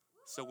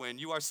 So when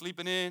you are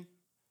sleeping in,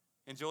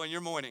 enjoying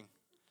your morning,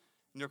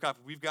 in your coffee,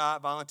 we've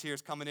got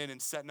volunteers coming in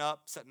and setting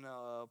up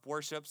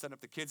worship, setting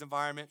up the kids'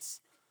 environments,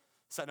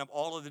 setting up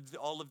all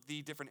of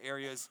the different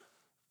areas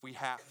we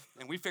have.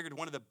 And we figured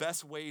one of the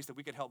best ways that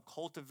we could help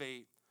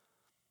cultivate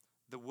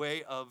the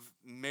way of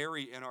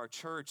Mary in our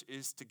church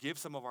is to give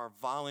some of our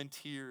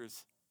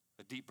volunteers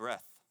a deep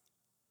breath.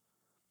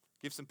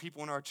 Give some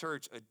people in our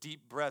church a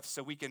deep breath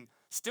so we can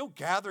still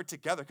gather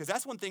together. Because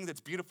that's one thing that's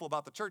beautiful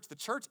about the church. The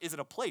church isn't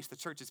a place. The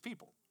church is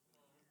people.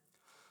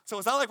 So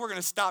it's not like we're going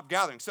to stop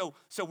gathering. So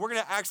we're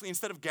going to actually,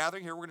 instead of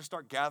gathering here, we're going to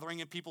start gathering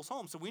in people's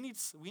homes. So we need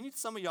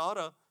some of y'all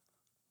to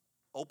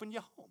open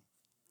your home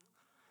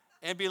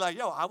and be like,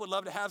 yo, I would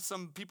love to have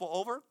some people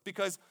over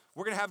because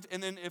we're going to have,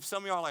 and then if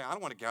some of y'all are like, I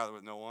don't want to gather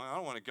with no one. I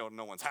don't want to go to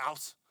no one's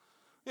house.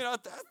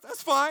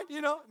 That's fine,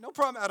 no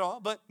problem at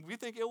all. But we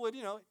think it would,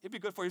 it'd be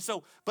good for you.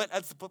 So, but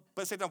at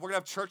the same time, we're going to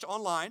have church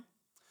online.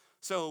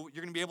 So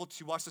you're going to be able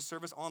to watch the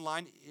service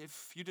online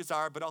if you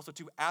desire, but also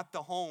at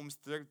the homes,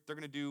 they're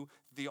going to do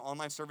the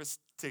online service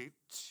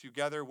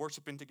together,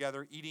 worshiping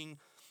together, eating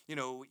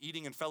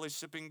and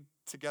fellowshipping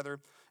together.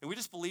 And we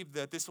just believe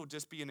that this will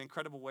just be an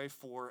incredible way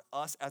for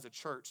us as a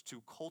church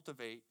to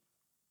cultivate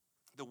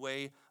the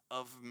way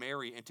of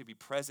Mary and to be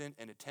present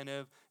and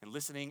attentive and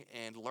listening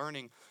and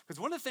learning. Because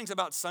one of the things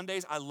about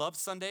Sundays, I love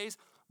Sundays,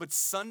 but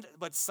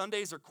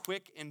Sundays are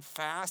quick and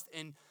fast,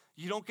 and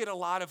you don't get a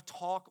lot of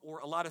talk or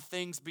a lot of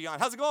things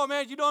beyond, how's it going,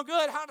 man? You doing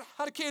good?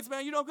 How the kids,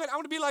 man? You doing good? I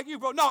want to be like you,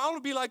 bro. No, I want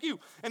to be like you.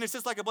 And it's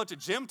just like a bunch of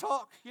gym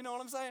talk. You know what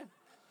I'm saying?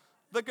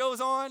 that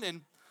goes on,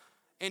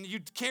 and you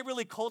can't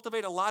really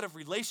cultivate a lot of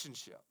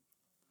relationship.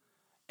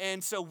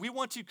 And so we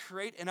want to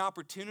create an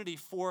opportunity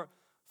for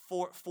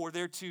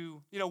there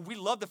to, we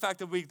love the fact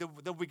that we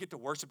get to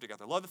worship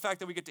together. Love the fact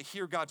that we get to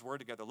hear God's word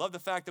together. Love the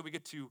fact that we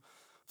get to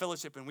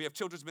fellowship, and we have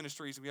children's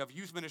ministries, and we have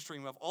youth ministry,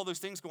 and we have all those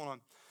things going on.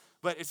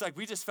 But it's like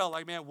we just felt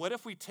like, man, what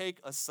if we take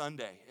a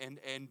Sunday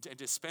and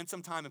just spend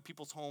some time in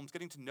people's homes,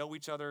 getting to know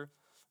each other,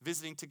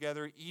 visiting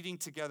together, eating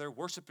together,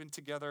 worshiping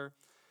together,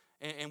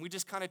 and we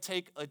just kind of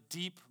take a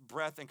deep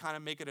breath and kind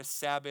of make it a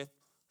Sabbath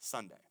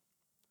Sunday.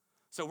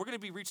 So we're going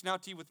to be reaching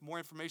out to you with more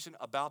information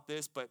about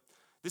this, but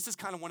this is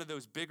kind of one of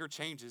those bigger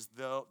changes,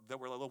 though, that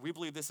we're like, well, we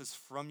believe this is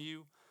from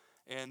you,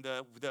 and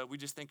that we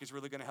just think is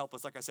really going to help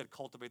us, like I said,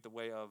 cultivate the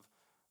way of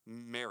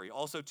Mary.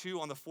 Also, too,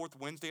 on the fourth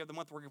Wednesday of the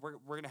month, we're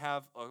going to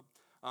have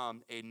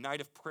a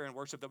night of prayer and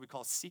worship that we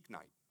call Seek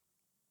Night.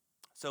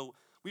 So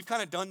we've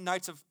kind of done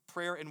nights of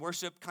prayer and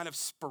worship kind of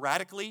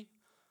sporadically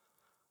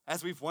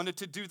as we've wanted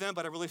to do them,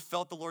 but I really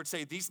felt the Lord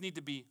say these need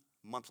to be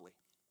monthly.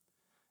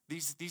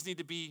 These need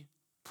to be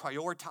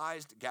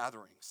prioritized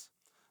gatherings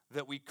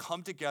that we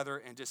come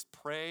together and just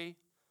pray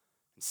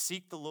and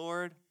seek the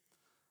Lord,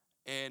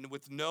 and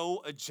with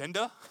no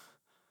agenda,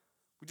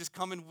 we just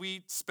come and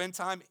we spend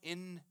time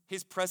in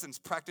his presence,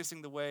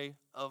 practicing the way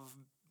of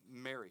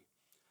Mary.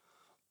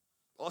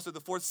 Also,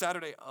 the fourth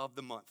Saturday of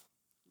the month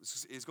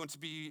is going to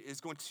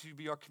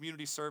be our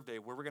community serve day,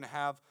 where we're going to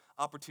have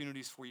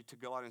opportunities for you to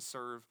go out and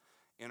serve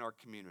in our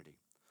community.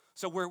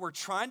 So we're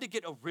trying to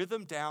get a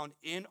rhythm down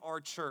in our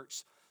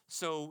church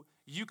so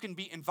you can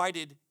be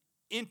invited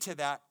into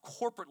that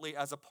corporately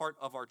as a part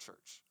of our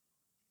church.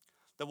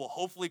 That will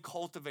hopefully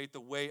cultivate the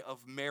way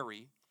of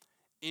Mary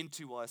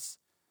into us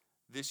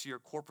this year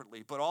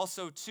corporately. But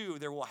also, too,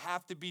 there will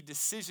have to be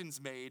decisions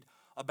made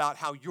about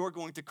how you're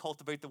going to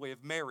cultivate the way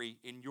of Mary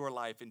in your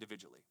life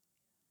individually.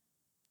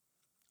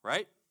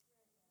 Right?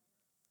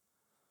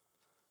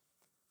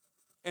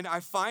 And I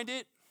find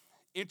it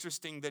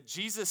interesting that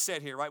Jesus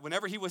said here, right,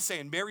 whenever he was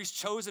saying, Mary's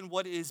chosen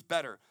what is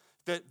better,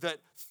 that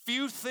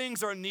few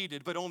things are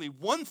needed, but only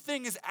one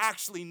thing is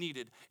actually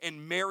needed,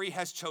 and Mary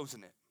has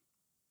chosen it.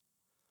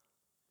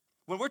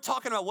 When we're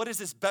talking about what does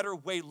this better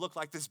way look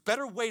like, this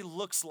better way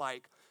looks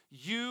like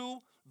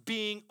you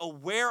being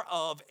aware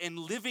of and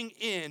living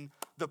in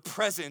the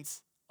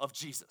presence of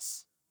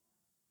Jesus.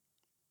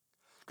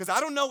 Because I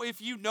don't know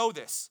if you know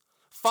this,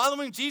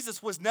 following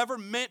Jesus was never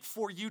meant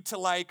for you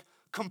to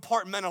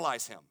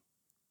compartmentalize him.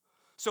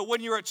 So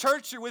when you're at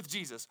church, you're with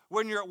Jesus.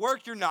 When you're at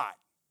work, you're not.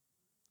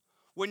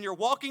 When you're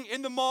walking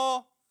in the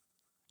mall,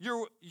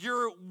 you're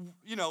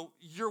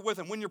with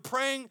him. When you're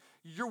praying,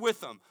 you're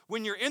with him.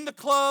 When you're in the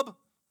club,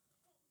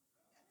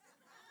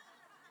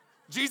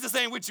 Jesus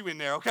ain't with you in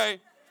there, okay?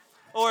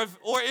 Or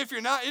if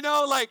you're not,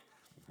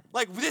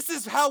 this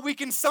is how we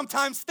can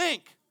sometimes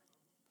think.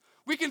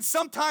 We can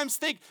sometimes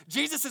think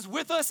Jesus is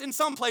with us in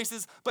some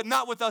places, but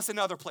not with us in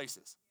other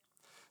places.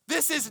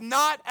 This is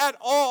not at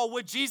all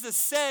what Jesus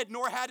said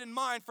nor had in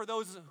mind for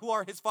those who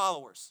are his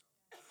followers.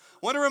 I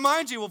want to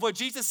remind you of what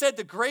Jesus said,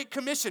 the Great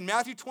Commission,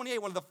 Matthew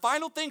 28, one of the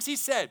final things he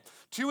said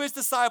to his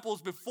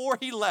disciples before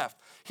he left.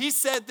 He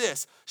said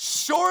this,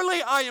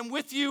 surely I am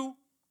with you.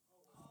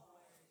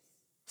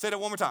 Say that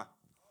one more time.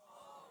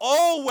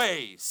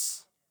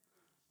 Always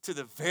to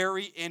the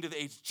very end of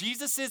the age.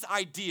 Jesus'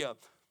 idea,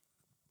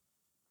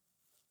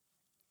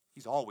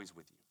 he's always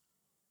with you.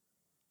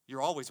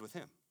 You're always with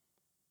him.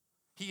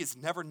 He is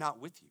never not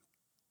with you.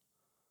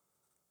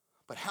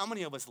 But how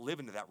many of us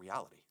live into that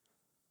reality?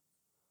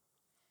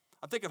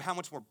 I think of how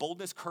much more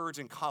boldness, courage,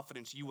 and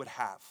confidence you would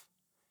have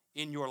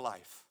in your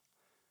life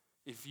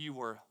if you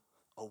were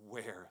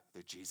aware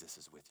that Jesus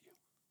is with you.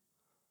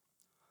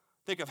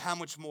 Think of how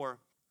much more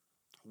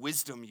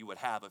wisdom you would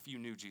have if you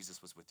knew Jesus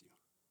was with you.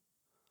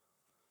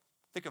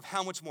 Think of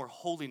how much more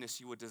holiness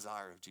you would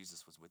desire if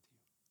Jesus was with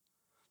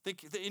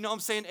you. You know what I'm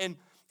saying?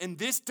 And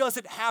this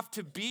doesn't have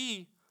to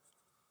be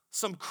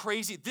some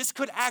crazy, this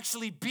could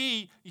actually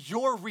be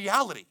your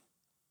reality.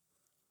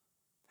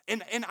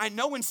 And I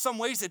know in some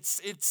ways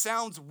it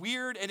sounds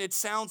weird, and it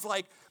sounds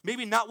like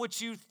maybe not what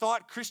you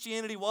thought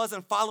Christianity was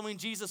and following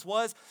Jesus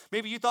was.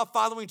 Maybe you thought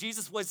following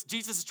Jesus was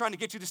Jesus is trying to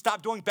get you to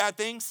stop doing bad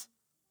things.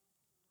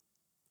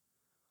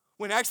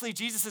 When actually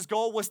Jesus'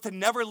 goal was to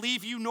never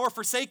leave you nor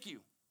forsake you.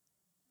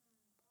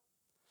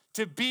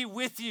 To be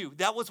with you.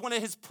 That was one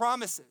of his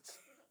promises.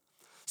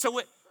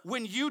 So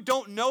when you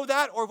don't know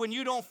that or when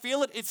you don't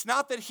feel it, it's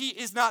not that he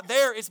is not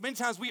there. It's many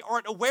times we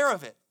aren't aware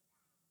of it.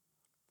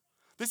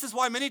 This is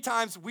why many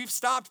times we've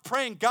stopped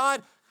praying,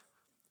 God,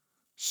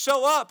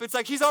 show up. It's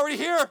like he's already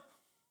here.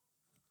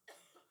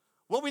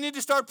 What we need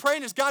to start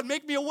praying is, God,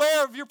 make me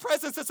aware of your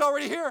presence that's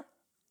already here.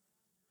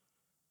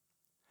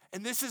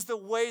 And this is the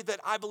way that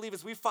I believe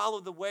as we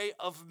follow the way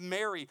of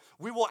Mary,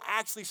 we will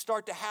actually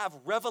start to have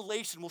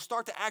revelation. We'll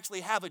start to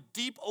actually have a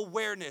deep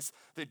awareness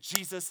that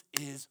Jesus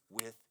is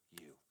with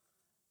you.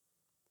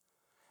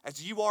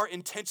 As you are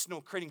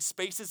intentional, creating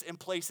spaces and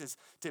places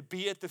to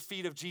be at the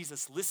feet of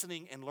Jesus,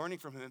 listening and learning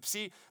from him.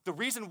 See, the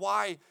reason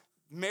why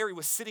Mary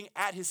was sitting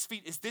at his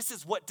feet is this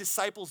is what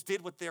disciples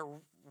did with their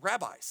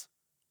rabbis.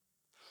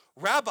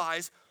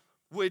 Rabbis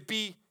would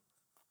be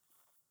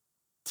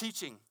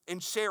teaching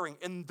and sharing,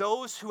 and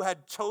those who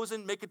had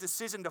chosen, make a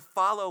decision to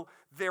follow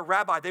their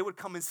rabbi, they would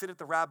come and sit at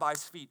the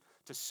rabbi's feet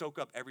to soak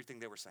up everything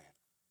they were saying.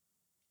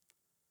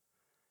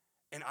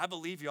 And I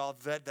believe, y'all,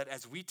 that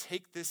as we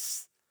take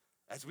this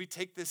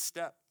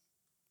step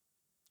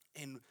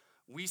and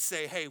we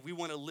say, hey, we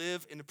want to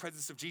live in the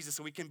presence of Jesus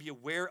so we can be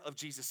aware of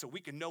Jesus, so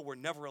we can know we're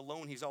never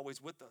alone, he's always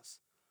with us.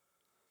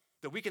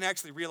 That we can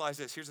actually realize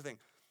this. Here's the thing.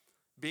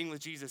 Being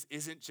with Jesus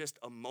isn't just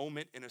a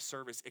moment in a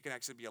service. It can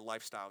actually be a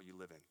lifestyle you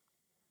live in.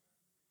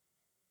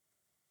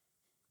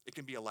 It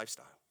can be a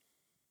lifestyle.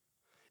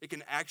 It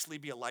can actually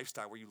be a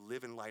lifestyle where you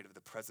live in light of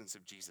the presence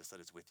of Jesus that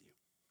is with you.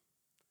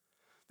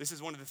 This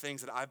is one of the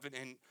things that I've been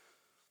in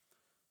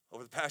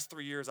over the past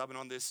 3 years. I've been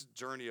on this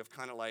journey of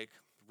kind of like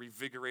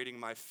revigorating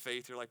my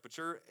faith. You're like, but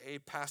you're a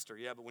pastor.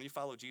 Yeah, but when you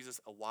follow Jesus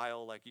a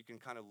while, like you can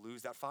kind of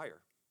lose that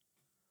fire.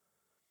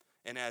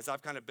 And as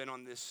I've kind of been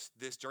on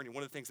this journey,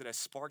 one of the things that has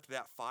sparked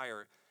that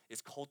fire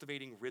is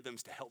cultivating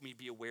rhythms to help me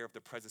be aware of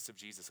the presence of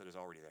Jesus that is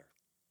already there.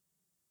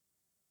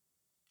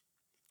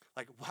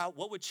 Like,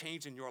 what would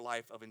change in your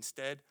life of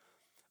instead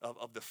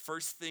of the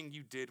first thing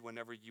you did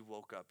whenever you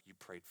woke up, you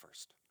prayed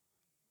first?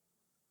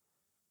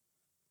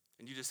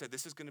 And you just said,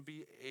 this is going to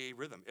be a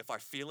rhythm. If I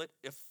feel it,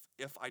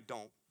 if I don't,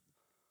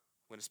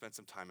 I'm going to spend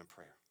some time in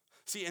prayer.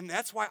 See, and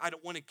that's why I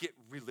don't want to get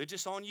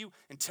religious on you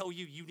and tell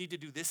you you need to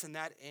do this and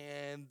that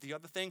and the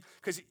other thing.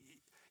 Because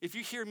if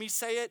you hear me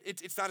say it,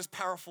 it's not as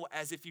powerful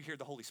as if you hear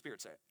the Holy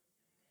Spirit say it.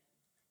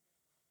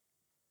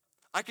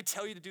 I could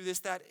tell you to do this,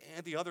 that,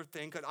 and the other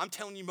thing, because I'm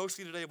telling you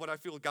mostly today what I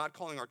feel God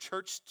calling our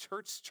church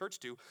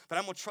to, but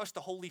I'm going to trust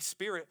the Holy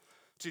Spirit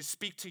to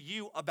speak to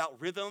you about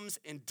rhythms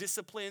and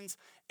disciplines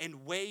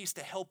and ways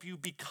to help you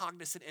be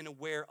cognizant and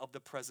aware of the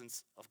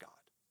presence of God,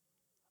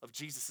 of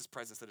Jesus'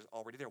 presence that is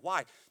already there.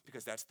 Why?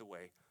 Because that's the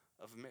way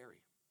of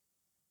Mary.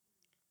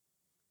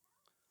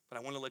 But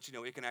I want to let you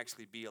know it can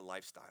actually be a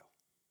lifestyle.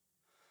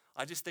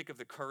 I just think of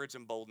the courage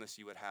and boldness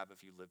you would have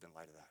if you lived in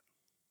light of that.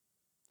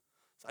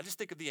 So I just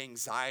think of the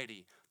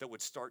anxiety that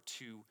would start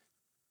to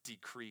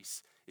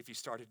decrease if you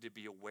started to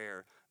be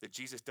aware that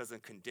Jesus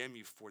doesn't condemn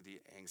you for the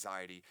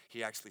anxiety.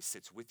 He actually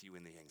sits with you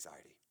in the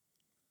anxiety.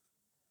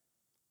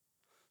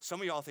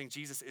 Some of y'all think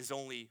Jesus is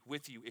only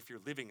with you if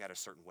you're living at a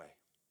certain way.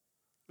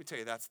 Let me tell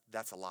you,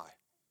 that's a lie.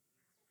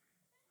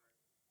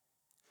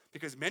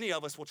 Because many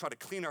of us will try to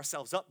clean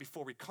ourselves up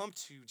before we come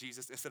to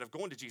Jesus instead of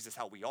going to Jesus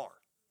how we are.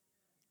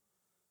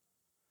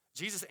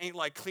 Jesus ain't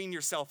like clean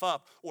yourself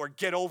up or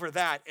get over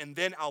that and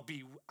then I'll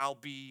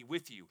be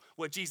with you.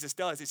 What Jesus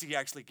does is he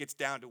actually gets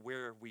down to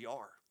where we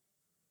are.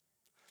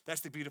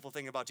 That's the beautiful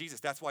thing about Jesus.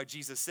 That's why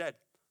Jesus said,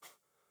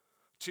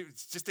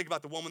 just think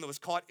about the woman that was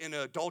caught in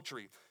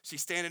adultery.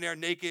 She's standing there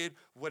naked,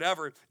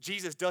 whatever.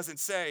 Jesus doesn't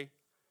say,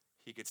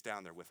 he gets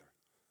down there with her.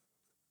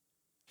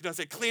 He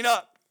doesn't say, clean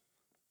up,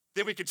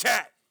 then we can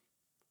chat.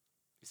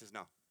 He says,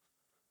 no,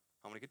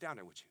 I want to get down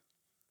there with you.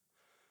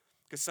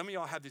 Because some of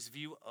y'all have this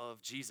view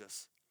of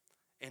Jesus.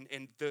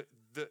 And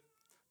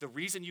the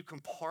reason you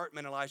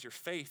compartmentalize your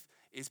faith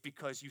is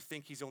because you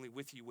think he's only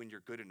with you when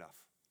you're good enough.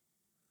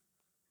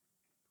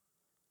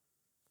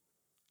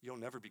 You'll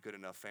never be good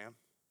enough, fam.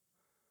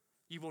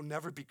 You will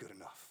never be good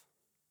enough.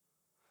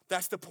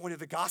 That's the point of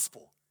the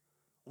gospel.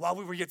 While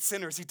we were yet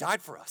sinners, he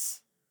died for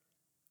us.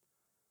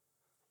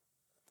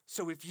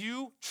 So if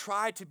you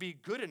try to be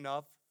good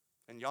enough,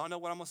 and y'all know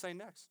what I'm going to say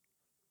next.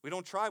 We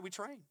don't try, we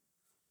train.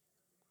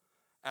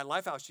 At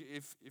Lifehouse,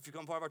 if you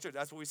become part of our church,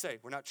 that's what we say.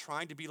 We're not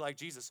trying to be like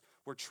Jesus.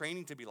 We're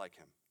training to be like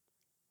him.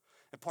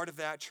 And part of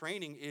that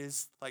training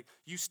is like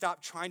you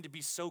stop trying to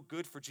be so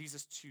good for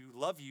Jesus to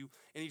love you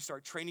and you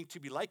start training to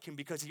be like him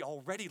because he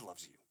already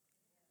loves you.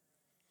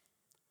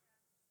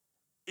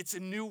 It's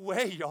a new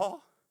way,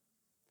 y'all.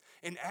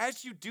 And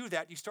as you do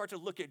that, you start to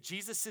look at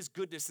Jesus'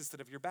 goodness instead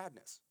of your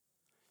badness.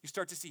 You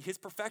start to see his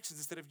perfections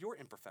instead of your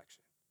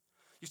imperfection.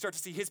 You start to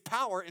see his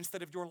power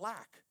instead of your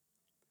lack.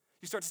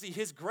 You start to see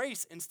his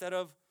grace instead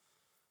of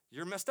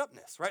your messed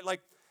upness, right?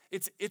 Like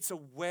it's a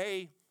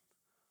way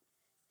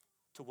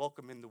to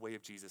welcome in the way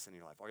of Jesus in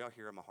your life. Are y'all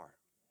hearing my heart?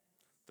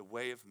 The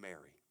way of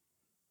Mary.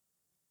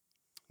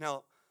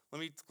 Now, let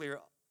me clear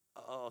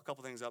a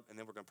couple things up and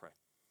then we're going to pray.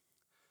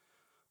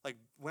 Like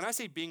when I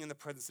say being in the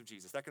presence of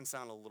Jesus, that can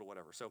sound a little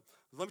whatever. So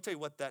let me tell you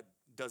what that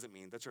doesn't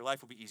mean, that your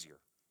life will be easier.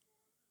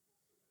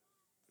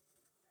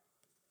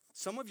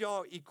 Some of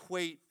y'all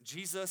equate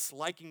Jesus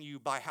liking you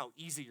by how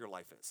easy your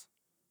life is.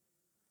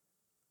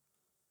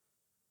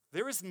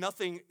 There is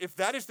nothing, if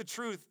that is the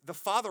truth, the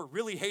Father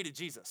really hated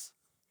Jesus.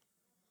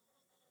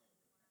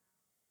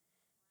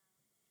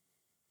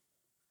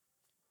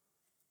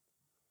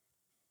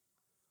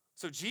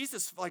 So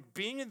Jesus, like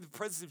being in the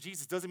presence of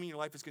Jesus doesn't mean your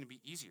life is going to be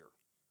easier.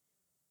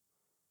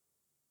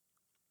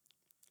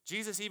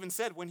 Jesus even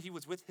said when he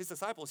was with his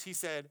disciples, he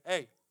said,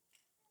 hey,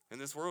 in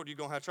this world you're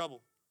going to have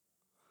trouble.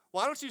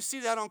 Why don't you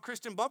see that on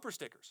Christian bumper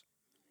stickers?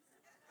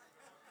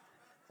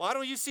 Why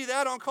don't you see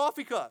that on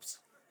coffee cups?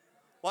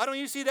 Why don't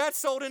you see that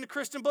sold into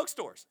Christian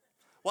bookstores?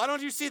 Why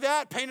don't you see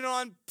that painted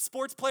on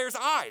sports players'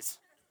 eyes?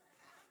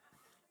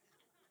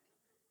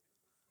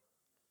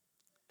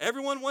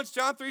 Everyone wants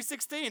John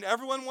 3:16.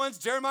 Everyone wants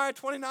Jeremiah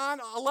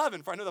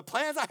 29:11. For I know the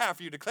plans I have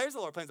for you, declares the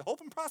Lord, plans to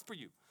hope and prosper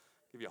you,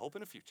 give you hope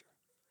in the future.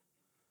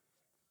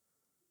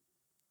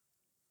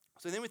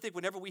 So then we think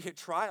whenever we hit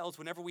trials,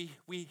 whenever we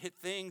hit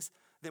things,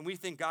 then we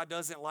think God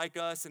doesn't like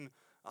us and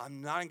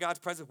I'm not in God's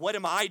presence. What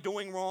am I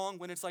doing wrong?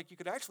 When it's like you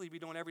could actually be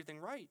doing everything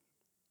right.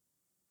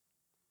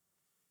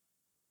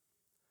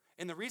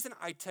 And the reason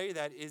I tell you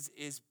that is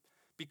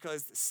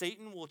because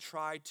Satan will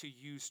try to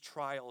use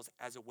trials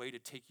as a way to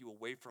take you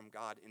away from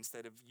God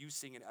instead of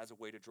using it as a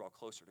way to draw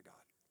closer to God.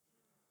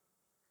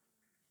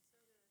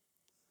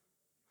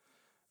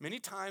 Many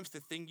times the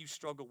thing you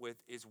struggle with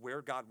is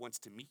where God wants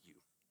to meet you.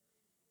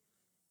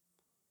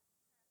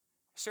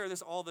 I share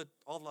this all the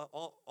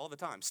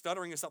time.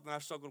 Stuttering is something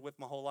I've struggled with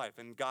my whole life,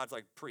 and God's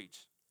like,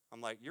 preach.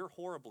 I'm like, you're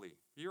horrible,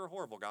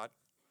 God.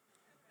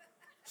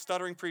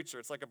 Stuttering preacher.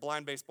 It's like a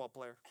blind baseball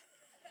player.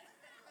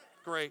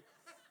 Great.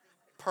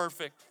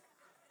 Perfect.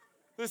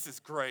 This is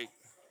great.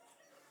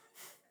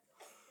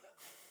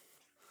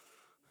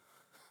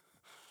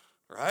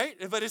 Right?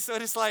 But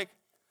it's like,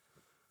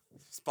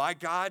 it's by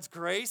God's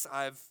grace,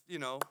 I've,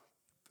 a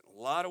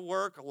lot of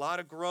work, a lot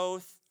of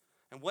growth.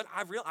 And what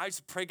I realized, I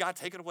just pray, God,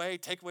 take it away.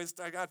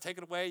 God, take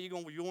it away. You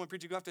want to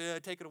preach, you have to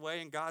take it away.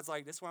 And God's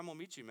like, this is where I'm going to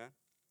meet you, man.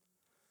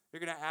 You're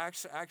going to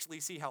actually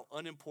see how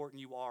unimportant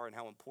you are and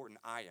how important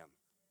I am.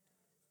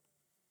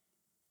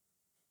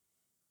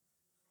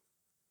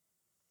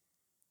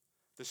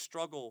 The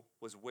struggle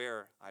was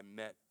where I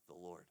met the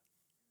Lord.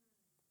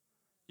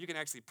 You can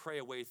actually pray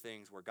away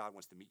things where God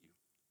wants to meet you.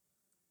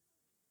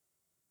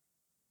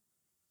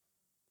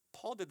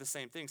 Paul did the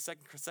same thing, 2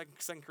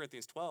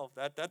 Corinthians 12.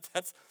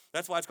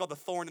 That's why it's called the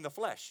thorn in the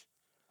flesh.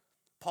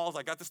 Paul's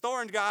like, got this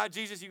thorn, God,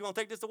 Jesus, you going to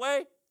take this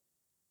away?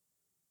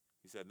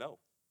 He said, no.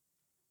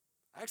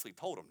 I actually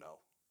told him no.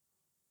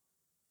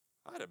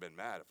 I'd have been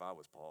mad if I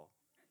was Paul.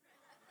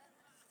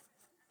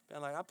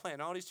 Been like, I'm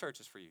planting all these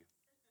churches for you.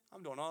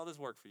 I'm doing all this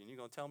work for you, and you're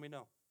going to tell me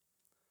no.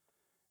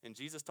 And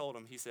Jesus told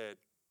him, he said,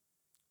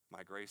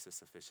 my grace is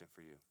sufficient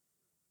for you,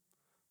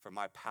 for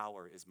my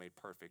power is made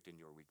perfect in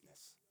your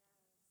weakness.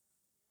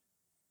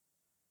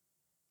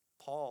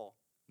 Paul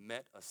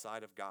met a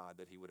side of God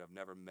that he would have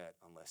never met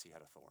unless he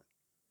had a thorn,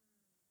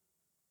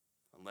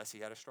 unless he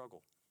had a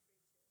struggle.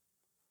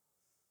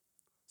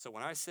 So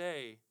when I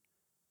say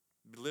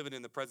living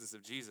in the presence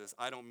of Jesus,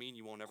 I don't mean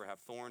you won't ever have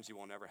thorns, you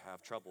won't ever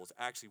have troubles.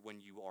 Actually, when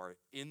you are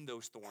in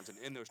those thorns and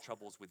in those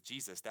troubles with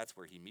Jesus, that's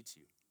where he meets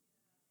you.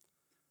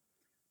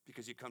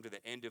 Because you come to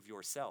the end of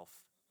yourself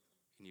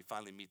and you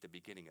finally meet the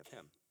beginning of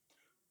him.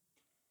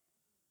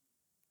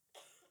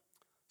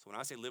 So when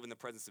I say live in the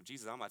presence of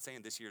Jesus, I'm not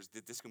saying this is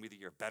going to be the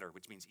year better,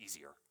 which means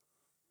easier.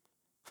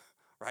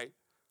 Right?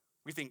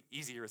 We think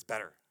easier is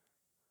better.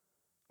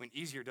 When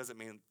easier doesn't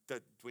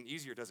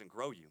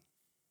grow you.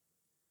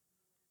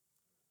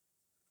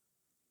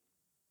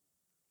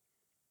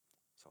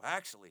 So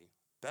actually,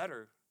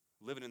 better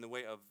living in the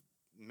way of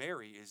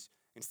Mary is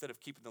instead of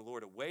keeping the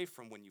Lord away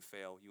from when you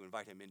fail, you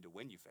invite him into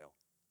when you fail.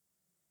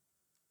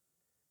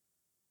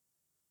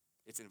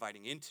 It's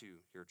inviting into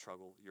your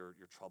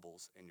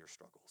troubles and your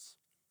struggles.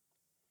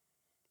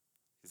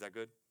 Is that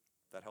good?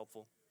 That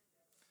helpful?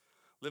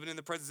 Living in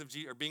the presence of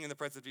Jesus, or being in the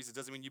presence of Jesus,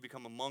 doesn't mean you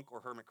become a monk or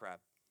hermit crab.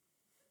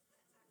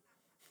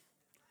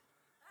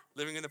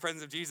 Living in the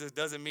presence of Jesus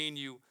doesn't mean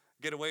you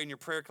get away in your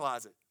prayer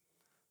closet.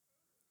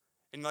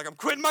 And you're like, I'm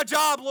quitting my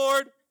job,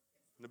 Lord,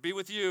 to be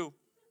with you.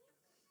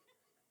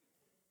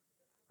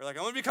 Or like,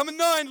 I'm going to become a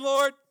nun,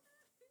 Lord.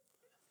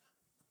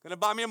 Going to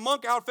buy me a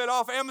monk outfit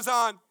off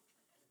Amazon.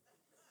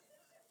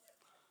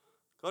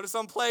 Go to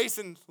some place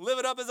and live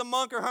it up as a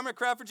monk or hermit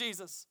crab for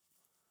Jesus.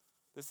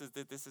 This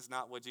is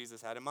not what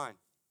Jesus had in mind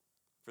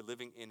for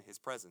living in his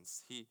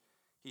presence. He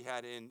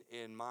had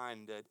in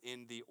mind that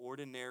in the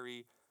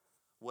ordinary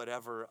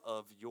whatever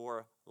of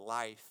your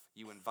life,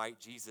 you invite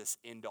Jesus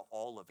into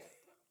all of it.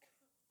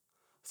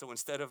 So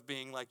instead of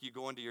being like you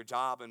go into your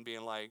job and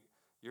being like,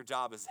 your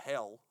job is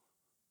hell,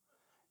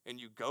 and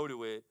you go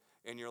to it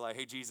and you're like,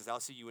 hey, Jesus, I'll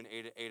see you in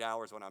 8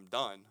 hours when I'm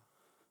done.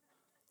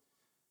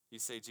 You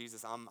say,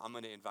 Jesus, I'm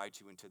going to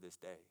invite you into this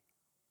day.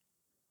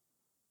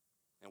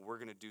 And we're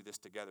going to do this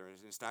together. And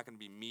it's not going to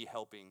be me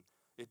helping.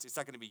 It's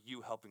not going to be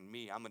you helping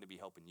me. I'm going to be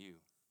helping you.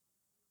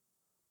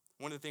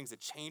 One of the things that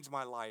changed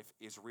my life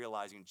is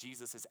realizing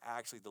Jesus is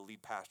actually the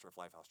lead pastor of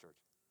Lifehouse Church.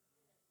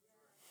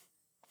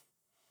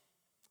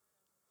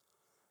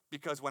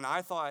 Because when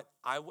I thought,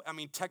 I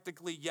mean,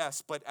 technically,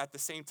 yes, but at the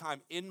same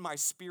time, in my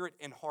spirit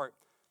and heart,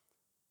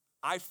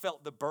 I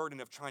felt the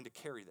burden of trying to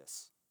carry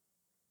this.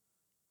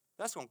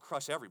 That's going to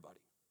crush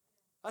everybody.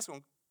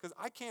 Because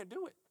I can't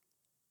do it.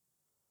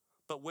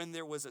 But when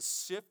there was a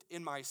shift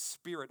in my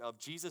spirit of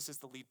Jesus is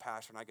the lead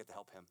pastor and I get to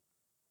help him,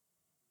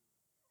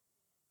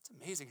 it's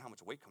amazing how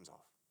much weight comes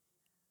off.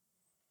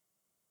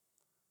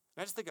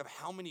 And I just think of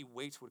how many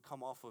weights would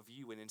come off of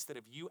you, and instead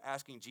of you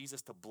asking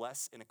Jesus to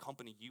bless and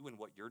accompany you in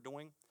what you're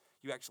doing,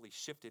 You actually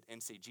shift it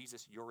and say,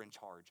 Jesus, you're in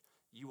charge.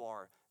 You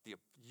are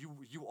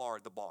you are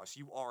the boss.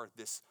 You are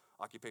this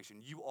occupation.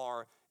 You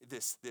are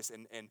this,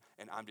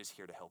 and I'm just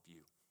here to help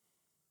you.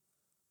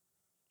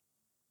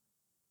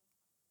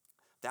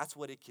 That's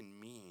what it can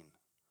mean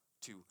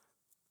to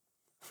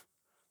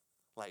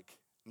like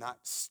not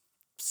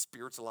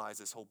spiritualize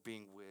this whole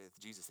being with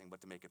Jesus thing,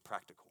 but to make it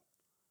practical.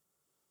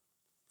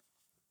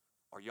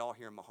 Are y'all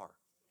hearing my heart?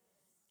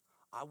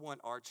 I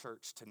want our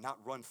church to not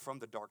run from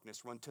the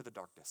darkness, run to the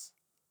darkness.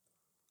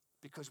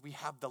 Because we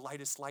have the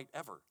lightest light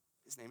ever.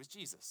 His name is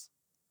Jesus.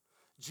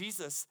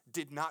 Jesus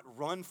did not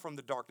run from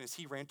the darkness,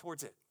 he ran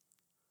towards it.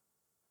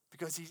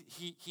 Because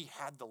he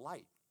had the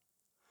light.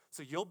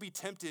 So you'll be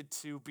tempted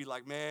to be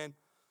like, man,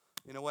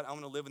 you know what? I'm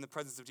going to live in the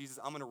presence of Jesus.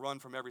 I'm going to run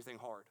from everything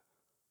hard.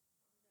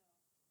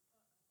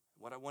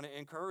 What I want to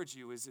encourage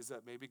you is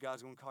that maybe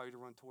God's going to call you to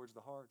run towards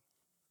the hard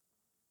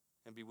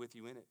and be with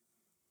you in it.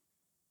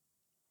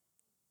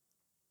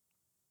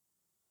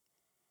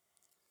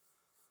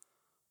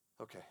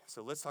 Okay,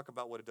 so let's talk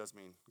about what it does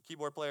mean.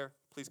 Keyboard player,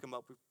 please come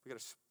up. We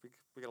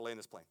gotta land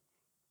this plane.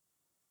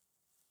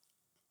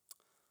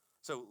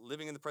 So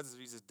living in the presence of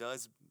Jesus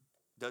does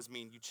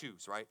mean you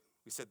choose, right?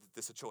 We said that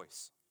this is a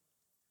choice.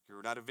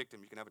 You're not a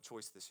victim. You can have a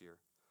choice this year.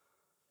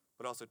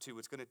 But also, too,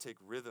 it's going to take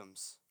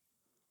rhythms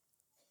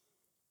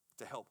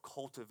to help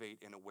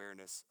cultivate an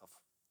awareness of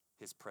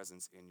his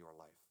presence in your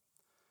life.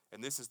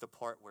 And this is the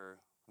part where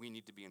we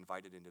need to be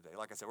invited in today.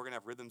 Like I said, we're going to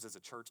have rhythms as a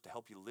church to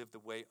help you live the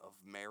way of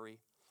Mary.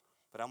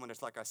 But I'm going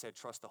to, like I said,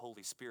 trust the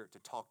Holy Spirit to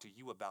talk to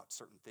you about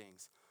certain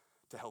things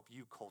to help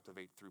you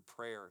cultivate through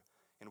prayer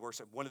and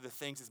worship. One of the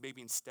things is maybe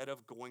instead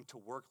of going to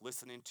work,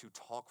 listening to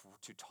talk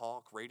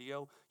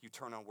radio, you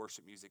turn on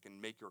worship music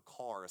and make your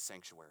car a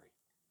sanctuary.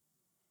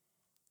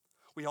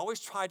 We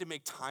always try to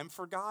make time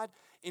for God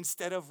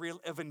instead of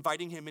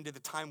inviting him into the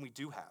time we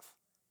do have.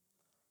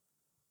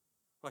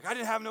 Like, I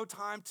didn't have no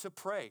time to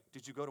pray.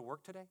 Did you go to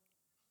work today?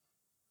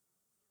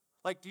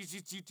 Like, do you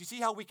see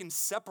how we can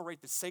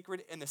separate the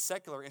sacred and the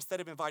secular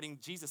instead of inviting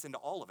Jesus into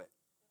all of it?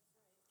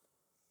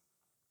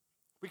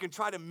 We can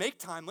try to make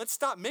time. Let's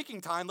stop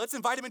making time. Let's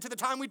invite him into the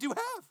time we do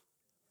have.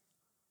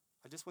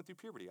 I just went through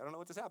puberty. I don't know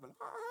what just happened.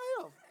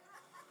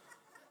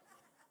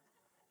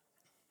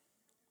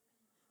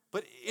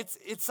 But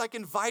it's like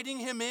inviting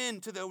him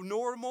into the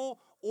normal,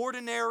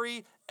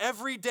 ordinary,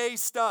 everyday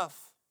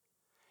stuff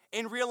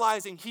and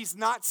realizing he's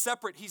not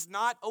separate. He's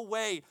not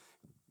away.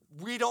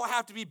 We don't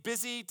have to be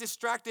busy,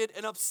 distracted,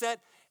 and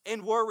upset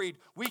and worried.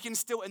 We can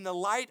still, in the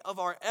light of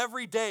our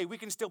everyday, we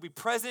can still be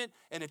present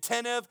and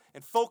attentive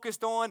and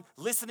focused on,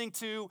 listening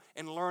to,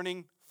 and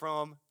learning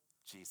from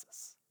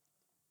Jesus.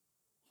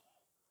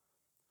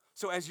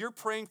 So as you're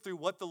praying through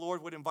what the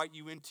Lord would invite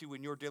you into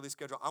in your daily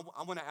schedule,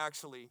 I'm going to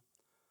actually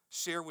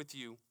share with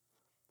you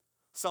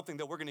something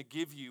that we're going to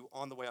give you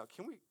on the way out.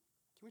 Can we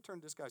turn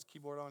this guy's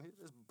keyboard on?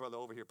 This brother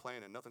over here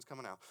playing and nothing's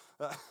coming out.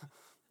 I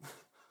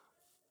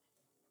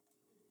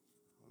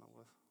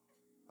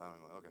don't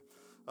know. Okay.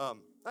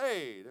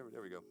 Hey, there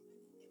we go.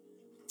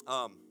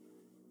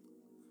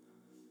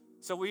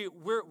 So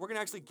we're going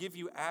to actually give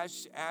you,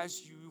 as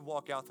you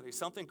walk out today,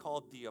 something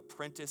called the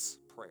apprentice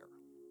prayer.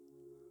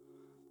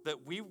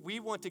 That we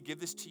want to give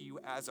this to you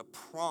as a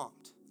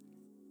prompt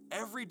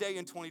every day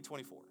in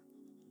 2024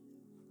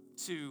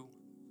 to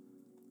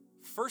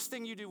first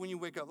thing you do when you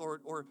wake up,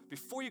 or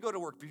before you go to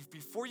work,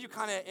 before you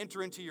kind of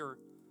enter into your,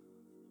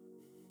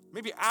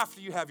 maybe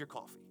after you have your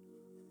coffee.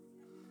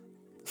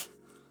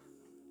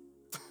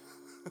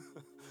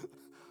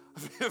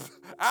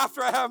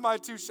 After I have my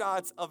 2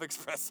 shots of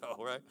espresso,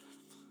 right?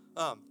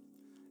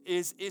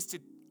 Is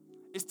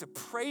to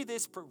pray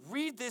this,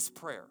 read this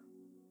prayer.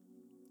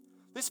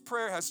 This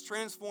prayer has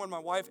transformed my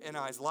wife and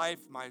I's life.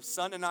 My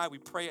son and I, we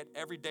pray it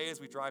every day as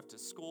we drive to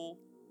school.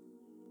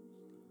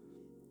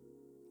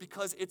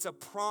 Because it's a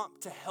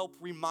prompt to help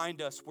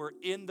remind us we're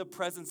in the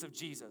presence of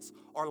Jesus.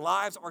 Our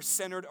lives are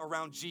centered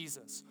around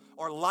Jesus.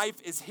 Our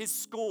life is his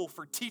school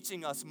for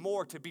teaching us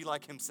more to be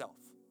like himself.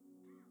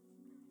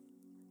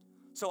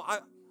 So I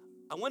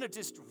want to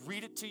just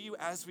read it to you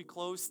as we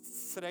close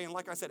today. And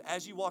like I said,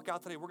 as you walk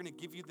out today, we're going to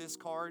give you this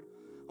card.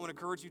 I want to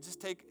encourage you, just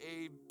take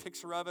a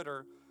picture of it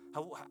or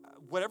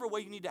whatever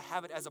way you need to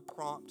have it as a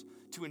prompt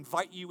to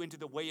invite you into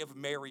the way of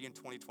Mary in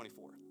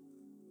 2024.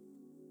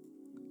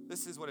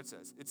 This is what it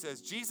says. It says,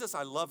 Jesus,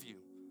 I love you.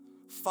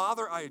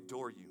 Father, I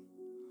adore you.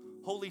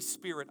 Holy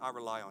Spirit, I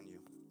rely on you.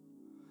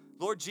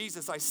 Lord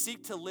Jesus, I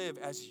seek to live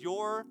as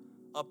your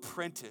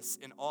apprentice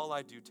in all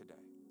I do today.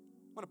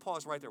 I want to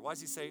pause right there. Why does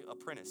he say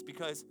apprentice?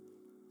 Because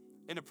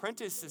an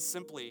apprentice is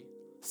simply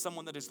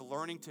someone that is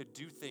learning to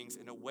do things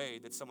in a way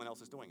that someone else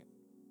is doing it.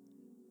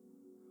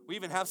 We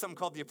even have something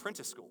called the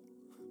apprentice school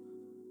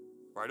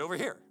right over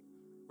here,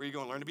 where you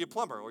go and learn to be a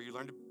plumber, or you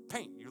learn to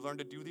paint, you learn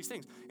to do these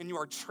things, and you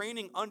are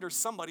training under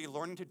somebody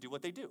learning to do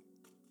what they do.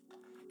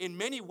 In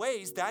many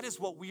ways, that is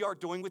what we are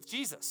doing with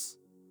Jesus.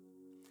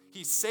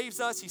 He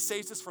saves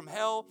us from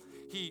hell,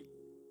 he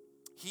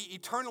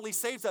eternally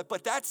saves us,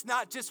 but that's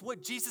not just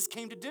what Jesus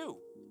came to do.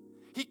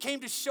 He came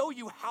to show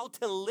you how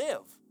to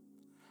live,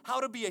 how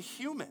to be a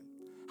human,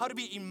 how to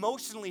be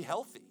emotionally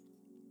healthy.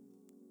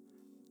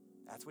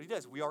 That's what he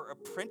does. We are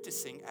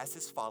apprenticing as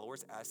his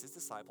followers, as his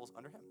disciples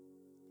under him.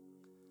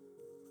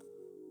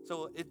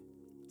 So it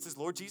says,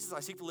 Lord Jesus,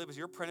 I seek to live as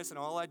your apprentice in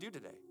all I do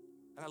today.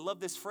 And I love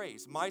this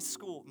phrase, my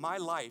school, my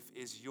life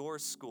is your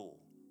school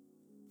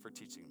for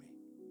teaching me.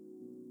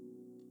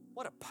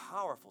 What a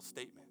powerful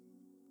statement.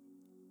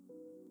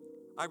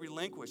 I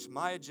relinquish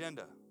my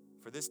agenda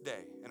for this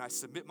day, and I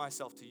submit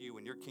myself to you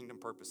and your kingdom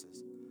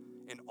purposes.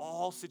 In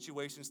all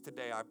situations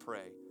today, I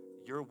pray,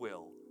 your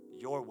will,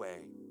 your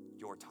way,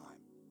 your time.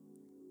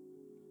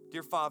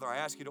 Dear Father, I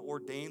ask you to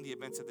ordain the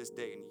events of this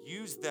day and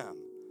use them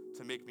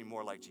to make me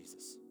more like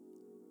Jesus.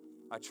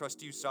 I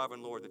trust you,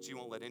 sovereign Lord, that you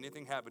won't let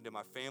anything happen to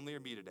my family or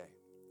me today,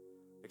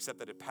 except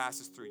that it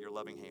passes through your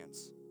loving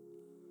hands.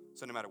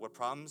 So no matter what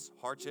problems,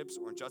 hardships,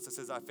 or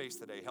injustices I face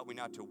today, help me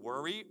not to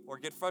worry or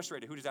get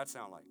frustrated. Who does that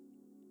sound like?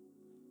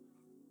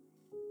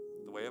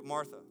 The way of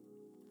Martha.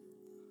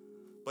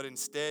 But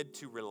instead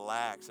to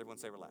relax. Everyone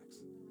say relax.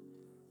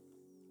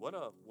 What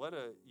a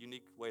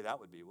unique way that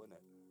would be, wouldn't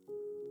it?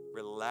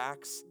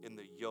 Relax in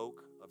the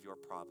yoke of your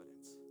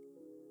providence.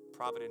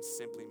 Providence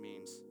simply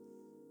means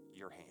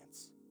your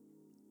hands.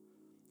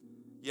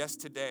 Yes,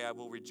 today I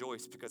will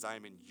rejoice because I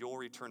am in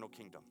your eternal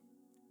kingdom.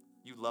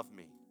 You love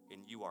me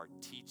and you are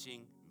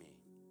teaching me.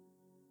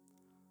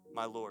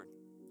 My Lord,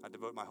 I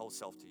devote my whole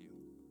self to you.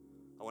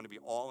 I want to be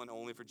all and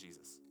only for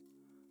Jesus.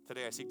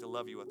 Today I seek to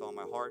love you with all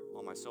my heart,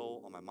 all my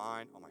soul, all my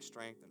mind, all my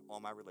strength, and all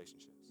my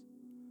relationships.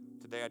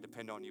 Today I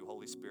depend on you,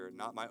 Holy Spirit,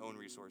 not my own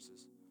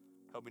resources.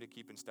 Help me to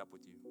keep in step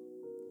with you.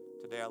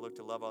 Today I look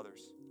to love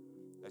others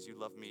as you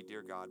love me,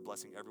 dear God,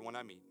 blessing everyone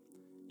I meet,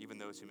 even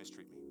those who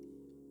mistreat me.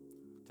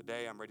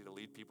 Today I'm ready to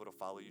lead people to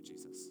follow you,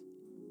 Jesus.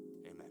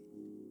 Amen.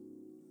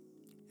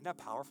 Isn't that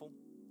powerful?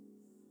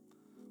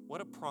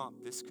 What a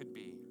prompt this could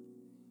be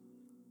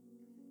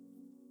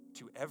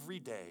to every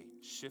day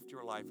shift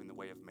your life in the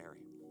way of Mary.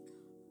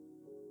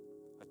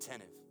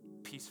 Attentive,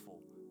 peaceful,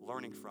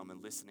 learning from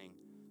and listening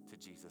to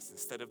Jesus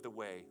instead of the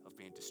way of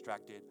being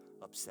distracted,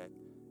 upset,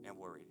 and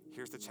worried.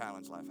 Here's the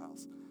challenge,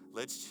 Lifehouse.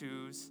 Let's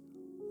choose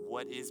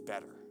what is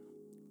better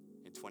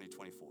in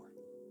 2024,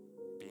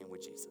 being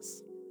with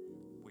Jesus.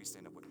 Will you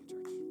stand up with me,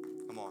 church?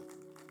 Come on.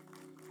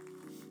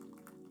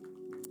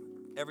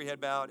 Every head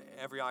bowed,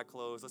 every eye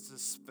closed. Let's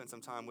just spend some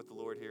time with the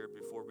Lord here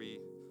before we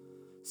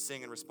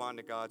sing and respond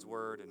to God's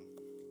word and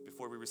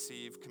before we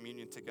receive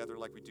communion together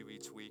like we do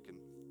each week. And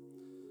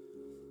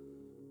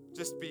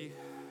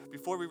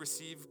before we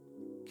receive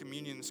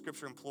communion, the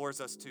scripture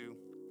implores us to,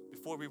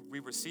 before we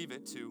receive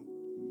it, to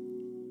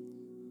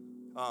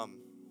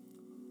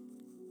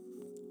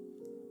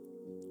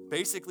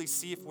basically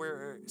see if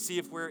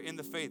we're in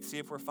the faith, see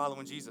if we're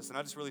following Jesus. And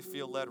I just really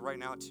feel led right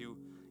now to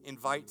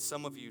invite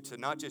some of you to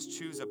not just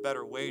choose a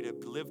better way to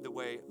live the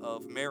way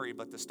of Mary,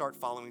 but to start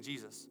following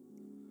Jesus.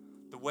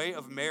 The way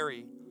of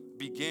Mary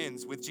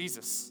begins with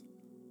Jesus.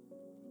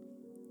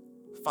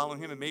 Following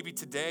him. And maybe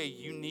today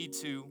you need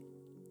to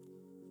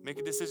make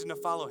a decision to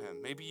follow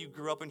him. Maybe you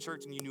grew up in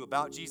church and you knew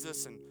about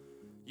Jesus and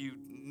you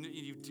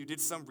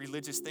did some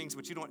religious things,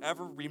 but you don't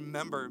ever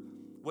remember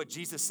what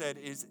Jesus said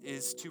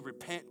is to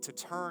repent, to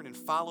turn and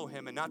follow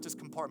him and not just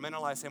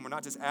compartmentalize him or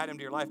not just add him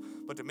to your life,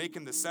 but to make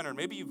him the center.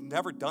 Maybe you've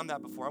never done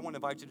that before. I want to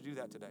invite you to do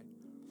that today.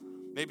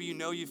 Maybe you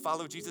know you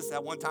followed Jesus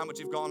at one time, but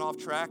you've gone off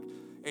track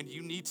and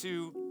you need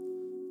to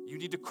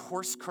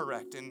course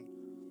correct and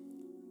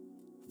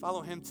follow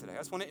him today. I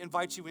just want to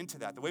invite you into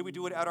that. The way we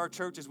do it at our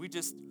church is we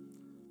just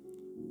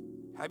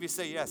have you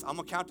say yes. I'm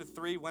going to count to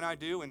 3 when I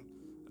do, and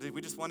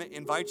we just want to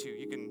invite you.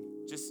 You can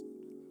just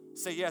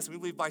say yes. We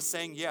believe by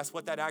saying yes,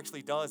 what that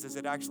actually does is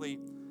it actually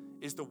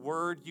is the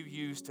word you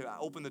use to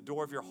open the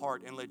door of your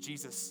heart and let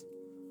Jesus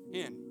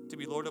in, to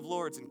be Lord of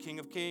Lords and King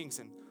of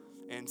Kings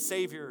and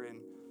Savior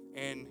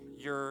and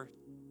your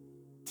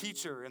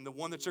teacher and the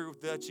one that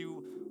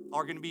you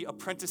are going to be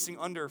apprenticing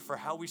under for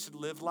how we should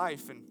live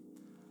life. And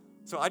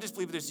so I just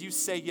believe that as you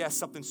say yes,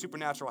 something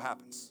supernatural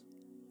happens.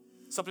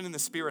 Something in the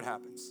spirit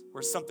happens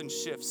where something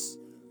shifts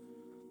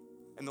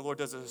and the Lord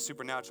does a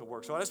supernatural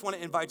work. So I just want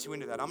to invite you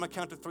into that. I'm going to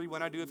count to 3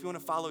 when I do. If you want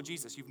to follow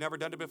Jesus, you've never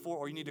done it before,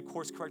 or you need to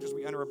course correct as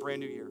we enter a brand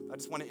new year. I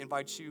just want to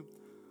invite you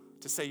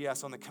to say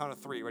yes on the count of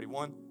 3. Ready?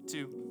 1,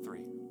 2, 3.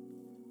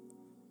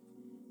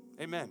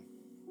 Amen.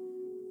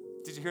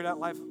 Did you hear that,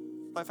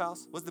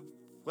 Lifehouse?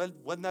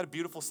 Wasn't that a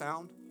beautiful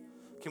sound?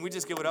 Can we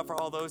just give it up for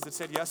all those that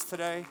said yes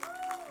today?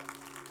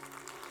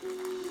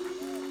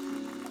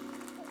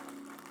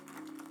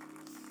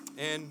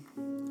 And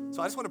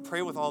so I just want to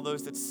pray with all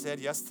those that said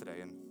yes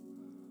today. And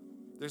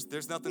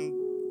there's nothing,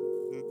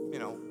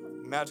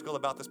 magical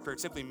about this prayer.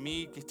 It's simply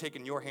me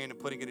taking your hand and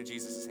putting it in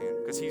Jesus' hand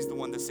because he's the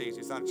one that saves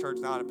you. It's not a church,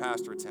 not a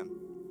pastor, it's him.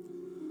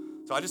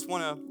 So I just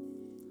want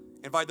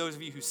to invite those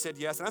of you who said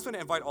yes. And I just want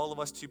to invite all of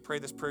us to pray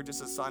this prayer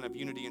just as a sign of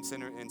unity and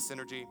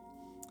synergy,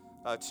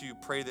 to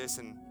pray this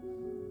and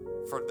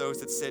for those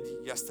that said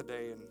yes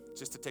today and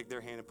just to take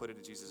their hand and put it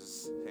in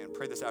Jesus' hand.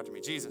 Pray this after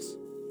me. Jesus,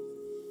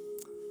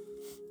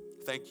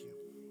 thank you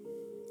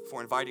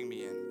for inviting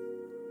me in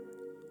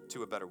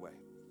to a better way.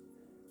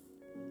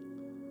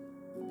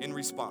 in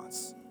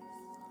response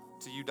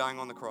to you dying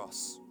on the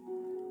cross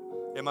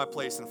in my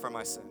place and for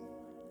my sin.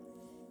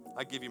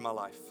 I give you my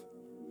life,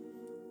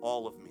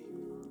 all of me.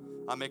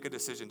 I make a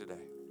decision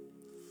today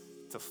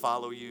to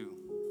follow you,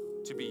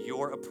 to be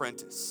your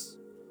apprentice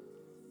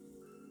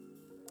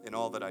in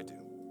all that I do.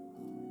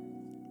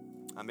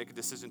 I make a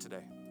decision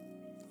today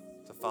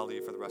to follow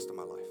you for the rest of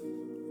my life.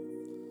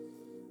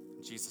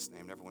 In Jesus'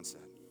 name, everyone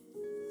said,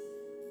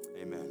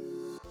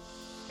 amen.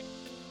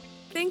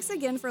 Thanks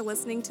again for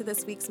listening to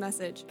this week's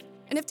message.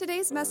 And if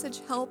today's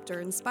message helped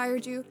or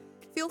inspired you,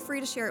 feel free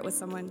to share it with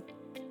someone.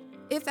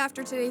 If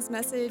after today's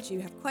message you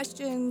have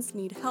questions,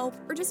 need help,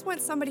 or just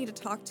want somebody to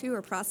talk to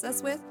or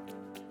process with,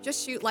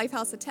 just shoot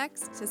Lifehouse a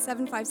text to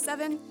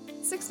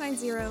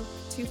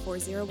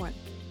 757-690-2401.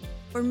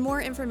 For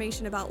more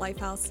information about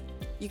Lifehouse,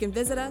 you can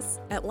visit us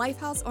at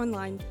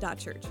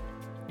lifehouseonline.church.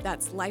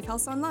 That's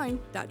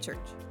lifehouseonline.church.